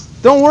this.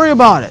 Don't worry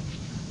about it.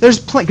 There's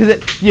plenty,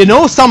 because you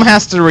know some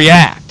has to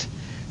react.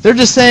 They're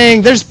just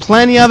saying there's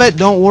plenty of it.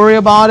 Don't worry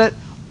about it.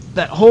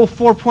 That whole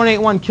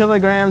 4.81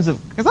 kilograms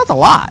of, because that's a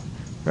lot,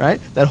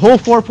 right? That whole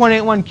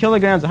 4.81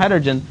 kilograms of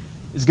hydrogen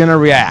is going to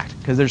react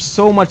because there's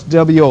so much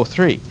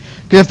WO3.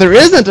 Because if there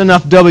isn't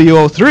enough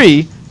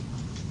WO3,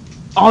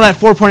 all that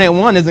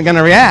 4.81 isn't going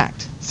to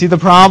react. See the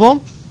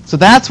problem? So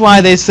that's why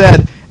they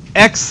said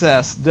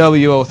excess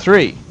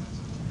WO3,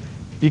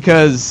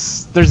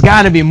 because there's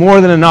got to be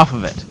more than enough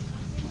of it.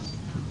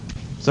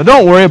 So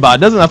don't worry about it.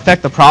 It doesn't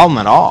affect the problem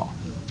at all.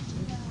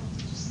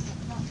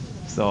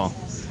 So,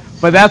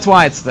 but that's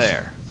why it's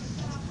there.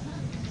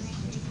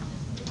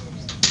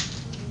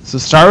 So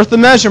start with the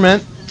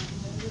measurement.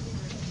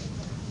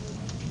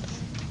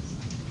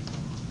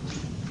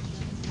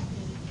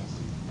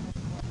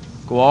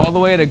 Go all the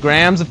way to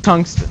grams of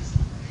tungsten.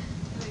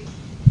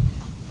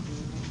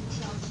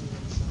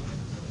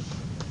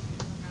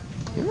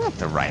 You don't have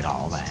to write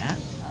all that.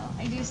 Oh,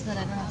 I do so that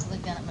I don't have to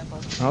look down at my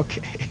book.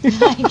 Okay.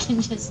 I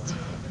can just do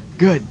it.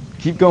 Good.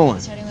 Keep going.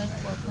 Starting with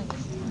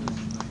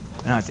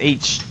 4.2. Now it's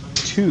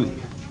H2.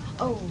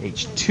 Oh.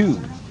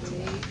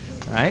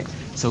 H2. All right?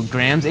 So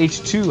grams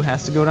H2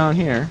 has to go down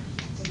here.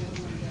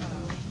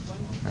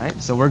 All right?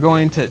 So we're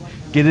going to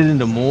get it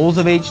into moles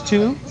of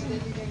H2.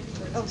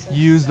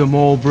 Use the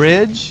mole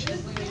bridge.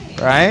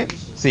 Right?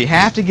 So you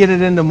have to get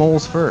it into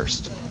moles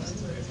first.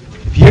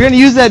 If you're going to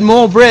use that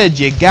mole bridge,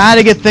 you got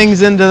to get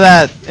things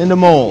into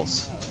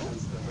moles.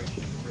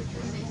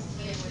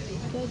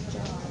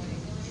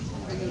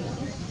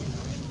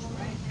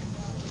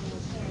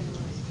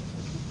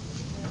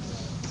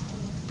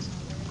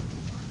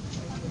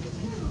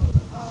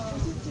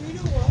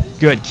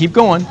 Good. Keep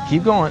going.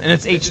 Keep going. And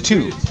it's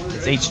H2.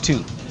 It's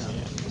H2.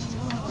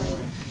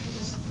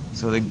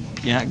 So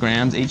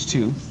grams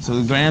H2. So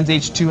the grams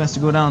H2 has to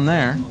go down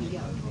there.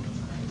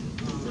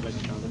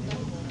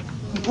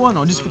 Well,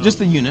 no, just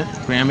the unit,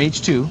 gram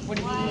H2. Would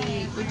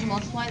you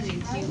multiply the two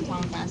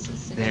molar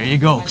masses? There you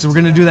go. So we're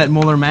going to do that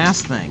molar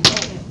mass thing.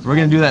 We're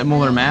going to do that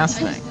molar mass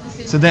thing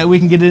so that we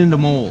can get it into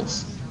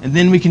moles. And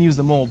then we can use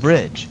the mole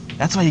bridge.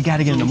 That's why you got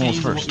to get into moles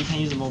first. You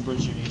can't use the mole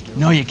bridge here.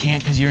 No, you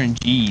can't because you're in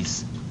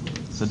G's.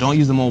 So don't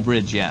use the mole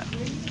bridge yet.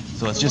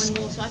 So it's just...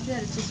 So after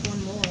that, it's just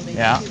 1 mole of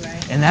Yeah. H2,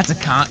 right? And that's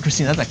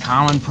Christine, that's a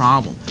common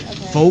problem. Okay.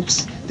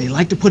 Folks, they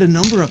like to put a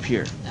number up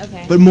here.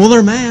 Okay. But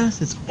molar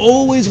mass, it's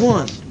always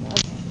 1.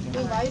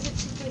 Wait, why is it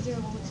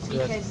 2.01?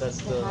 Because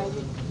that's the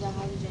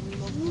hydrogen you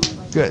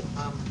multiply by Good.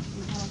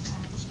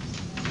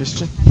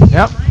 Christian?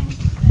 Yep.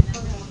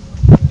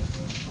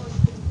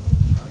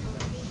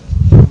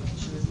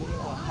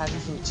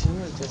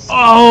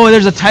 Oh,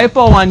 there's a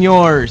typo on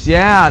yours.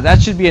 Yeah,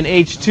 that should be an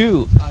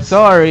H2.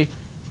 Sorry,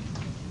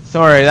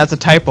 that's a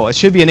typo. It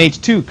should be an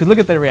H2, because look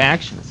at the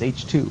reaction. It's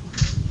H2.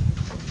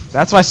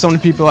 That's why so many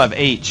people have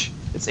H.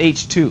 It's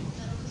H2.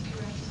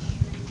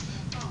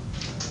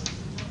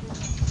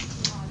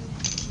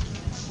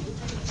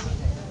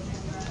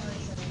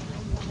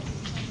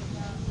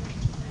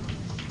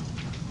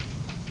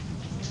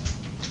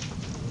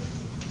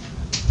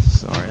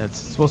 Sorry, that's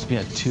supposed to be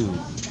a 2.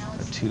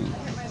 A 2.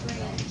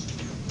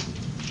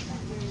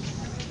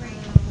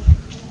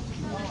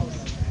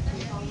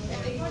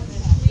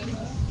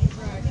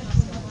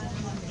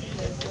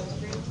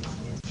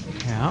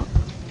 Yeah.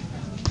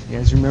 You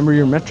guys remember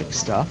your metric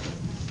stuff?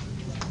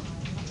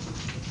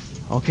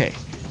 Okay.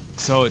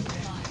 So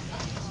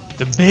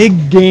the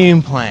big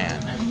game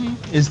plan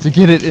is to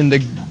get it into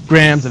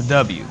grams of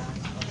W.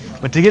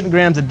 But to get in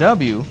grams of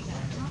W,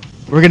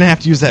 we're going to have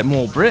to use that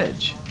mole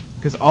bridge,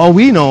 because all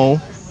we know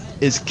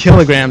is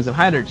kilograms of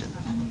hydrogen.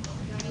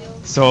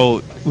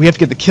 So we have to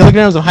get the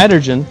kilograms of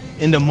hydrogen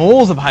into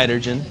moles of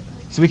hydrogen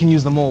so we can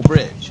use the mole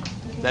bridge.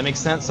 Does that make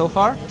sense so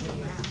far?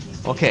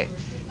 Okay.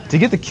 To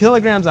get the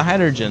kilograms of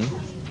hydrogen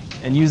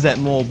and use that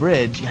mole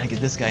bridge, you got to get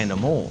this guy into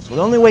moles. Well,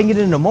 the only way you can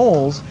get it into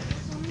moles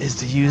is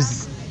to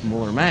use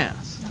molar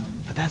mass.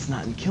 But that's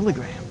not in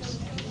kilograms.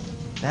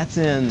 That's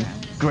in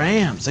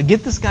grams. So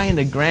get this guy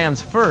into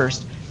grams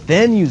first,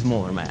 then use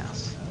molar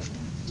mass.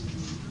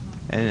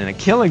 And in a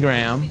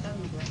kilogram,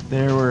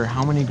 there were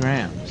how many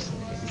grams?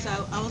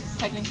 So I was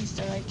technically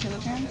still like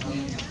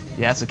kilograms.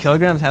 Yeah, so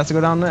kilograms has to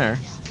go down there.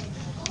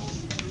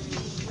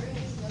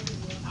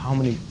 How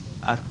many?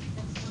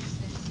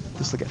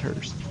 Just look at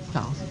hers.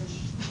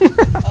 1,000.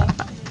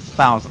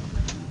 1,000.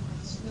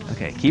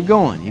 Okay, keep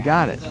going. You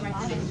got it.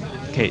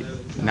 Okay,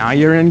 now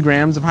you're in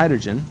grams of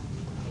hydrogen.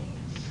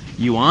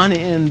 You want to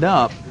end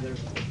up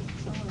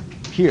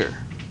here,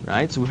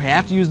 right? So we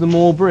have to use the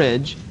mole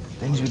bridge.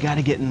 Things we got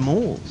to get in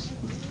moles.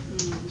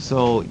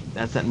 So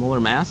that's that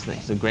molar mass thing.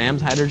 So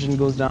grams hydrogen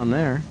goes down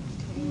there.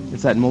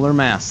 It's that molar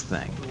mass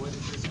thing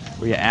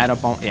where you add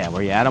up all,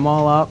 where you add them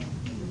all up.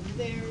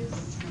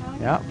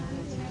 Yep.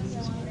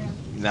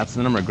 That's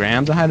the number of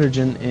grams of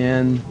hydrogen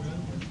in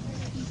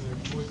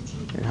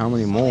how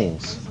many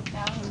moles?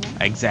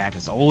 Exactly.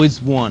 It's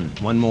always one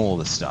mole of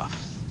the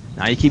stuff.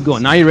 Now you keep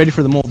going. Now you're ready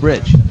for the mole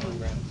bridge.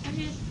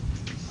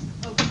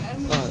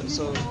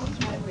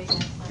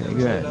 Okay,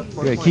 good.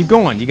 Good. Keep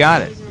going. You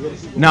got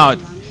it. Now,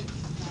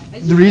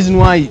 the reason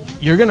why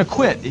you're going to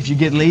quit if you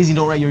get lazy and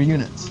don't write your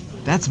units.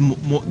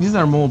 These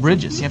are mole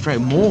bridges. You have to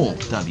write mole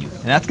W.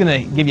 And that's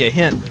going to give you a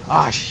hint.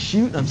 Ah,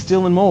 shoot, I'm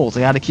still in moles.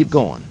 I got to keep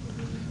going.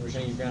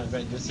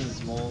 This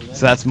is moles.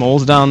 So that's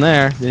moles down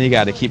there. Then you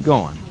got to keep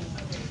going.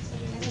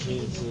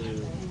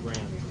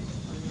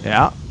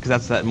 Yeah, because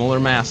that's that molar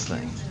mass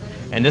thing.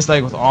 And just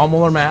like with all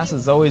molar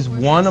masses, it's always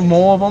one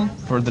mole of them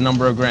for the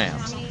number of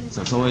grams.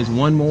 So it's always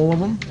one mole of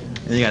them,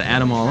 and you got to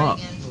add them all up.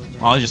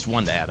 Well, it's just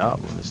one to add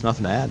up. There's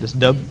nothing to add. Just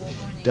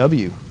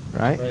W,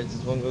 right? Right, this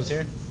one goes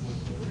here?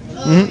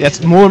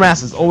 That's molar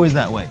mass is always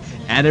that way.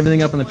 Add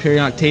everything up on the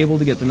periodic table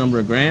to get the number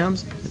of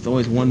grams. It's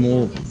always one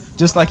mole of them.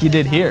 Just like you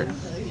did here.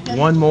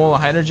 1 mole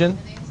of hydrogen,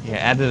 you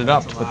added it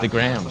up to put the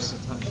grams.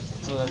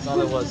 So that's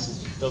all it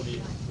was, W.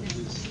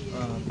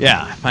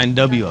 Yeah, find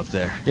W up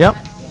there. Yep.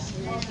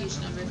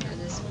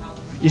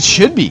 It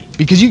should be,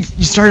 because you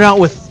started out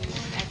with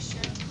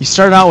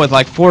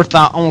like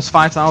 4,000, almost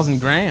 5,000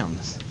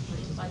 grams.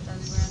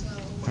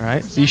 All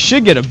right, so you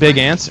should get a big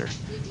answer.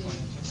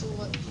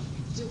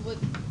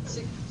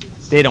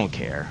 They don't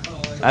care.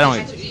 I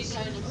don't.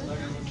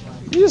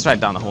 You just write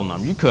down the whole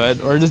number. You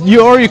could, or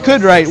you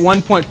could write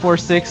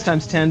 1.46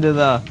 times 10 to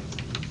the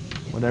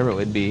whatever it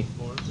would be,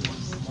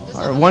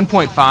 or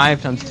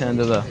 1.5 times 10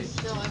 to the.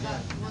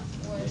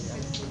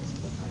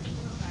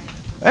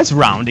 That's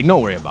rounding.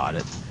 Don't worry about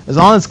it. As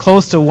long as it's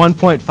close to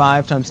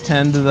 1.5 times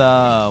 10 to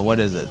the what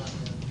is it?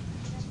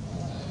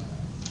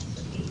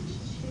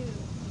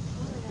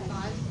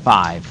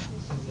 5.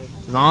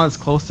 As long as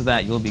it's close to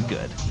that, you'll be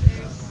good.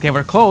 Okay,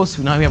 we're close.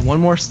 Now we have one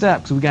more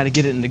step, so we got to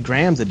get it into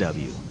grams of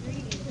W.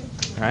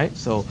 All right,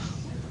 so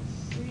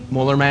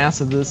molar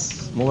mass of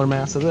this,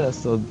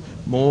 So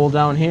mole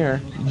down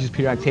here, you use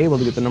periodic table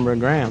to get the number of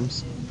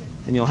grams,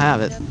 and you'll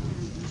have it.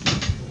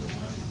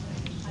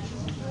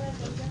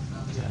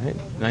 All right,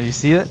 now you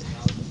see it?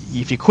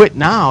 If you quit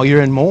now,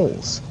 you're in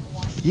moles.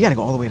 You got to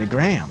go all the way to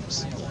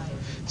grams.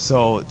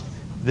 So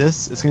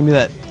this is going to be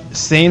that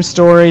same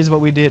story as what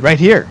we did right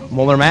here,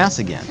 molar mass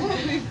again.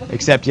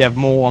 Except you have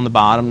mole on the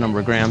bottom, number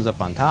of grams up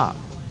on top.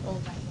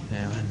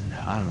 And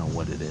I don't know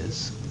what it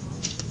is.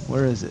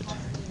 Where is it?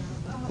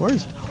 Where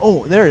is it?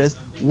 Oh, there it is.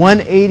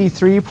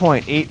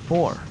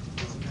 183.84.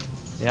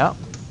 Yep.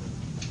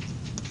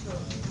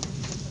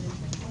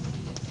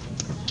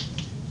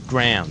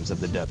 Grams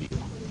of the W.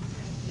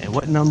 And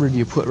what number do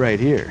you put right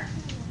here?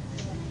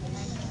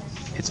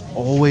 It's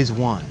always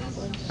 1.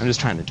 I'm just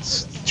trying to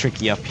trick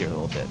you up here a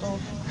little bit.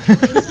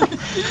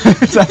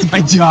 That's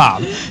my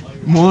job.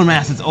 Molar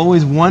mass, it's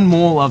always 1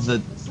 mole of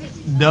the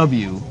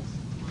W,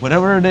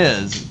 whatever it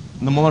is,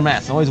 the molar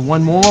mass. It's always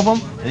 1 mole of them,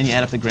 and then you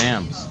add up the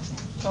grams.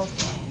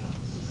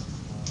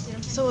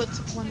 So it's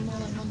 1 mole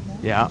and 1 mole?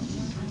 Yeah,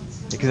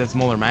 because that's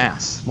molar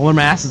mass. Molar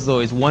mass is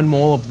always 1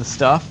 mole of the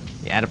stuff,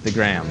 you add up the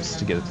grams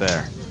to get it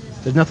there.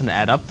 There's nothing to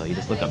add up, though. You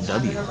just look up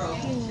W,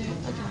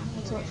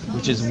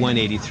 which is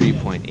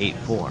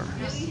 183.84.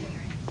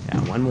 Yeah,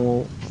 1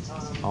 mole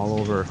all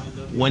over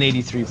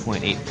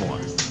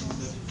 183.84.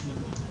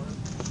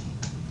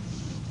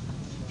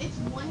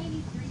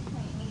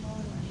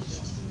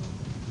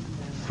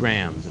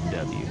 Grams of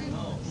W.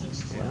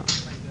 Yeah.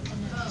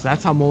 So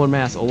that's how molar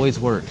mass always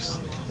works.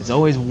 It's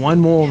always 1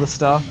 mole of the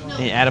stuff,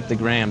 and you add up the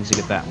grams to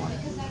get that one.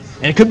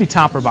 And it could be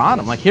top or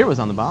bottom, like here it was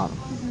on the bottom.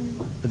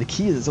 But the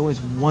key is it's always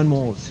 1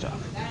 mole of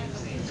stuff.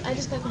 I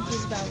just got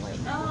confused about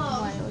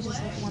why it was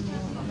just like 1 mole.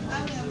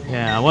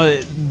 Yeah,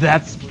 well,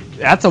 that's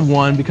a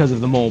 1 because of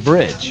the mole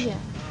bridge. Yeah.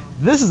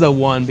 This is a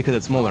 1 because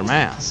it's molar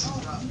mass.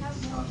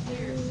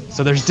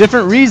 So there's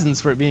different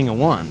reasons for it being a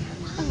 1.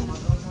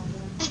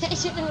 I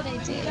should know what I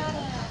did.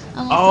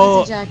 I'm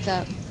almost jacked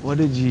up. What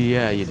did you?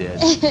 Yeah, you did.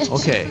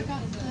 Okay.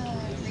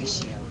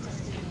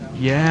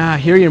 Yeah,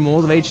 here your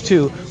moles of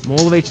H2.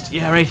 Mole of H2.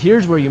 Yeah, right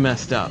here's where you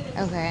messed up.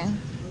 Okay.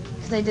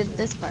 Because I did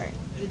this part.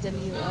 The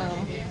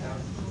WO.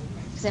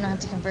 because I don't have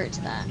to convert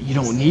to that. You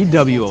don't need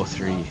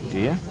WO3, do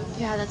you?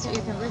 Yeah, that's what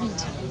you're converting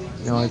to.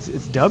 No,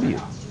 it's W.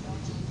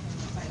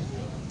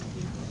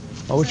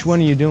 Oh, which one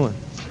are you doing?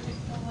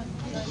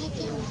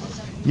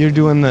 You're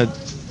doing the...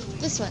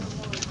 This one.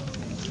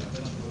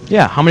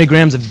 Yeah, how many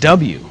grams of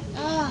W?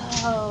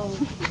 Oh.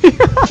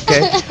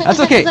 Okay, that's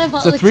okay.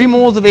 So 3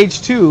 moles of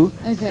H2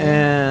 Okay.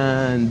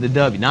 and the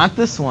W. Not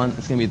this one,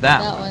 it's going to be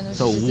that one, which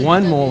So is a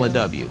 1 mole of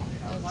W.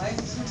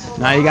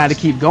 Now you got to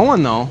keep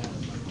going though,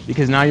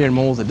 because now you're in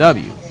moles of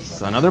W.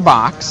 So another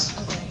box.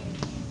 Okay.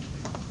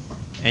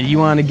 And you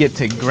want to get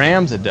to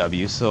grams of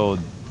W, so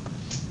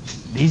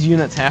these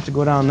units have to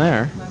go down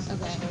there.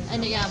 Okay.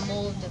 And yeah,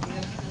 mole of W.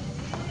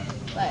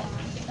 But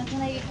that's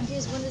when I get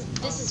confused.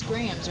 This is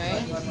grams,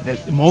 right?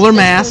 The molar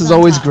mass goes is on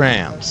always top.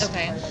 grams.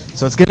 Okay.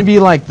 So it's going to be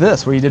like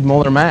this, where you did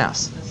molar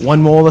mass.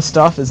 1 mole of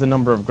stuff is the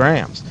number of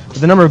grams. But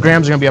the number of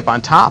grams are going to be up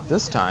on top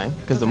this time,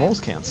 because the moles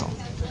cancel.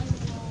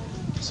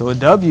 So a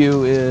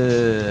W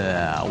is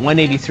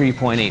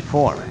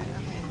 183.84.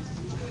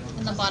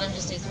 And the bottom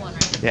just stays 1,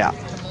 right? Yeah.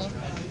 The mole.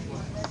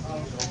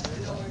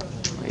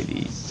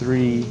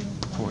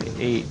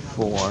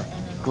 83.84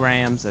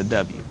 grams of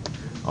W.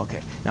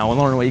 Okay. Now,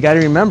 Lauren, what you got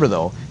to remember,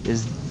 though,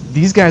 is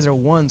these guys are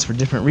 1s for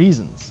different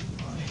reasons.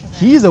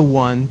 He's a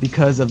 1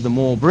 because of the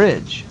mole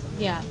bridge.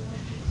 Yeah.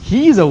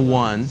 He's a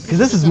 1 because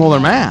this is molar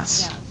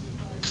mass. Yeah.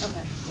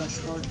 Okay.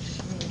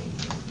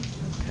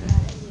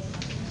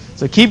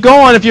 So keep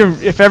going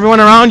if everyone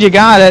around you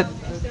got it.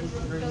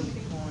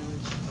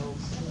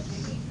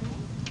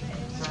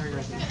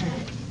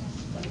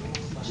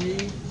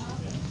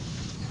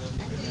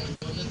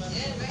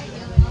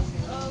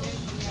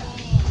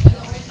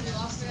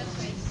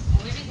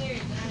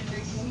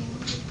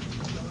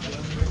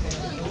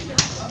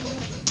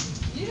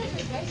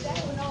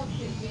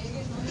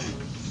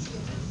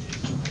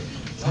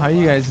 So how are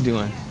you guys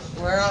doing?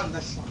 We're on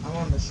this one. I'm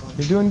on this one.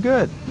 You're doing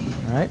good.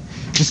 All right.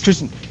 Just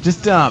Christian,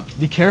 just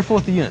be careful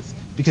with the units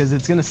because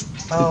it's gonna.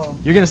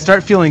 You're gonna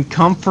start feeling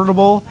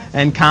comfortable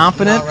and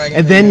confident,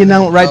 and then you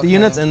don't write the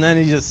units, and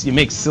then you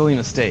make silly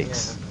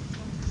mistakes.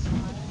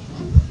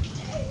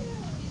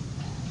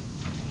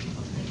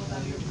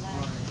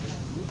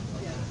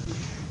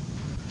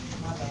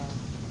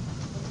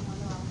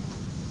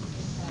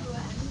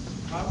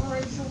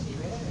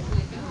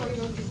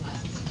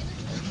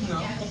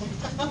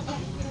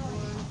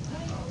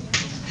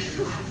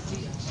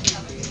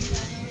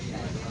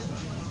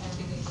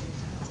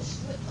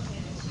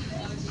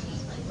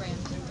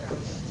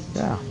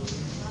 Yeah.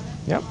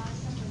 Yep.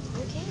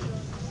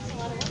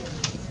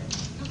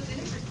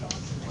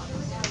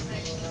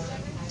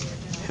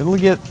 It'll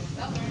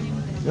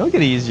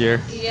get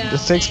easier. Yeah.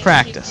 Just takes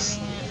practice.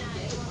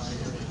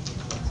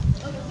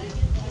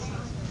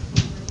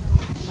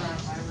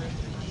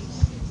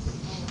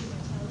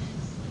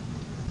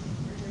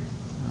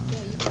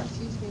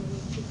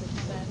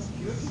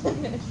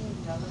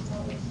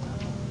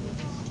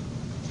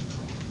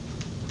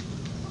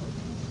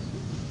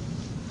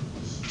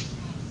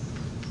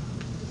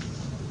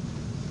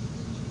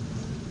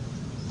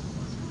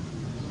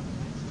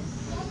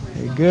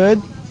 Okay,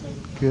 good.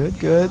 Good,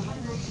 good.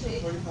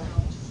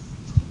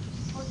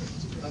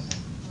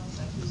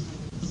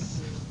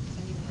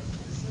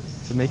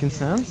 Is it making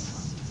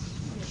sense?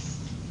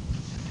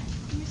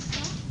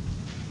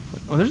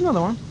 Oh, there's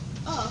another one.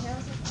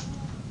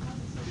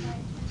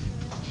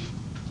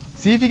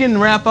 See if you can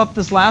wrap up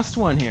this last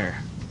one here.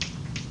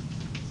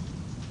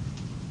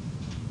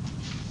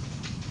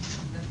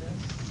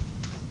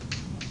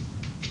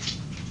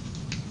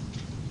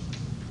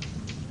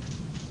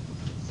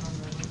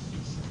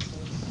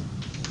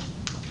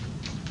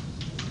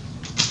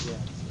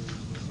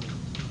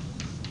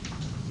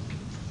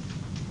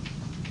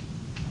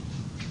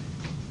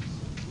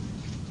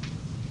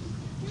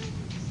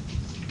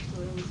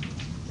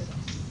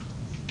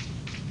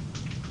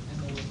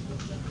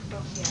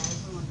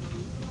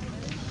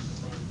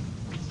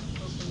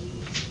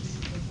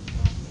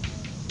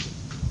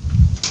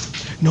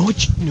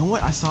 You know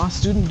what I saw a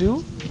student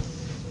do?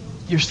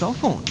 Your cell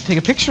phone. Take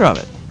a picture of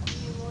it.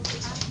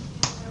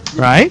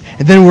 Right?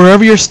 And then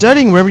wherever you're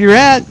studying, wherever you're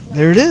at,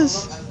 there it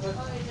is.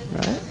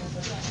 Right?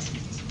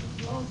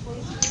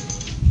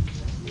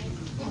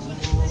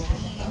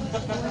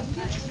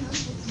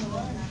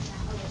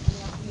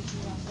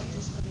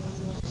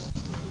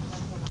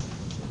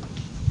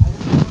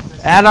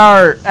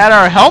 At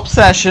our help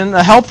session,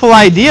 a helpful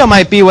idea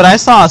might be what I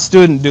saw a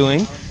student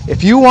doing.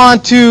 If you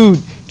want to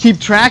keep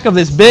track of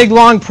this big,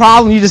 long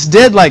problem you just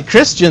did, like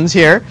Christians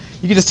here,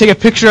 you can just take a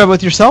picture of it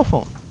with your cell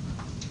phone.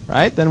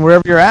 Right? Then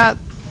wherever you're at,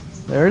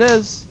 there it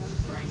is.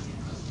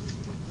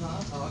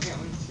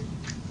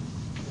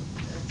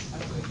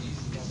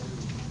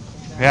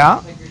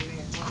 Yeah?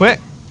 Quick.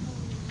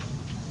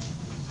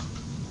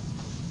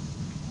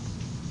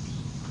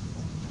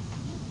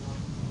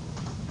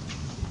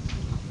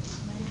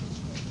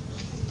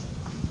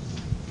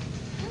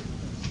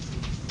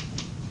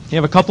 You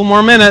have a couple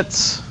more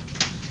minutes.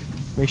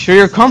 Make sure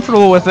you're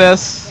comfortable with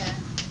this.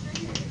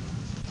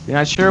 If you're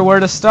not sure where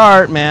to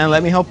start, man,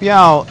 let me help you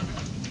out.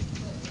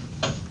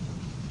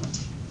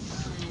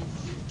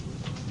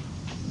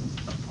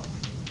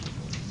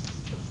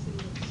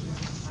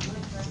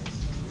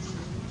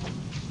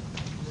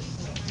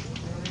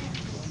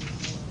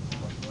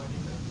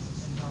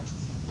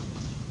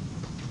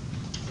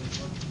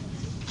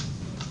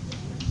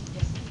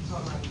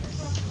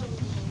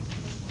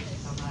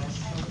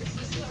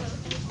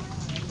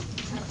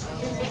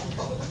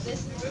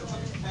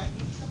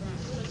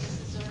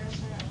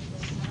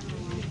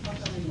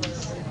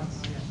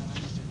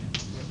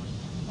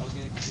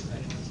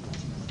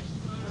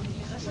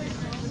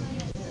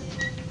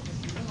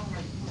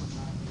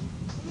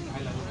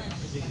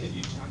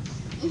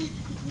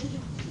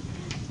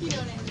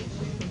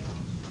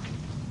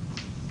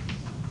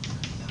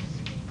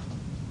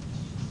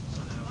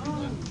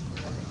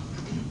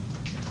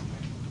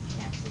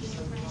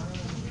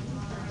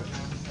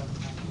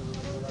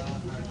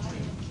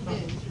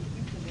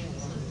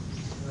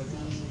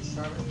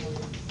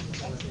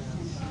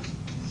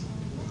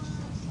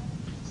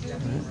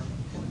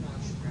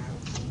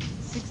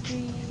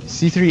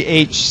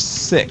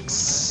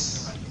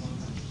 C3H6.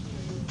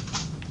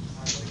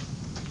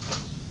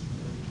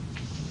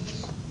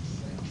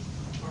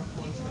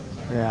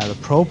 Yeah, the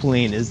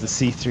propylene is the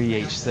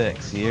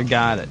C3H6. You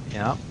got it.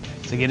 Yep.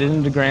 So get it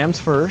into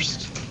grams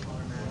first.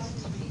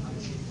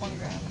 1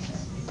 gram.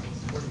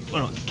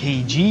 Well,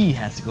 kg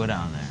has to go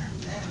down there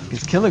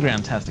because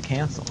kilograms has to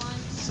cancel.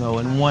 So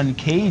in 1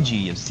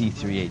 kg of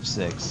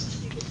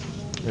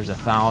C3H6, there's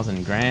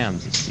 1,000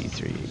 grams of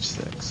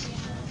C3H6.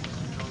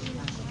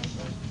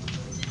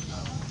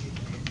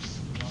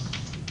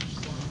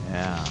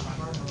 Yeah.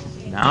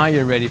 Now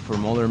you're ready for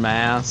molar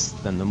mass,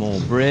 then the mole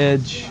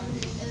bridge.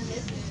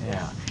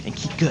 Yeah. And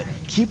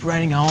keep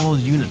writing all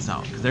those units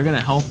out because they're going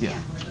to help you.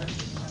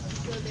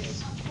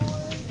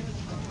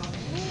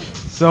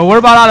 So we're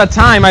about out of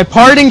time. My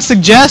parting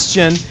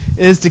suggestion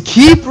is to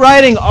keep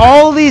writing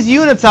all these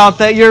units out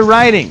that you're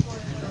writing,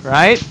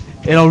 right?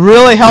 It'll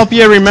really help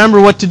you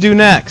remember what to do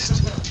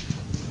next.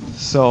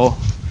 So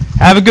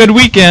have a good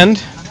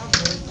weekend.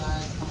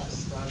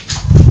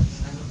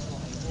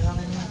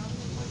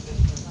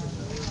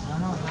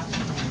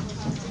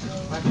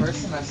 My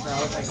first semester,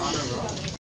 I was like on a roll.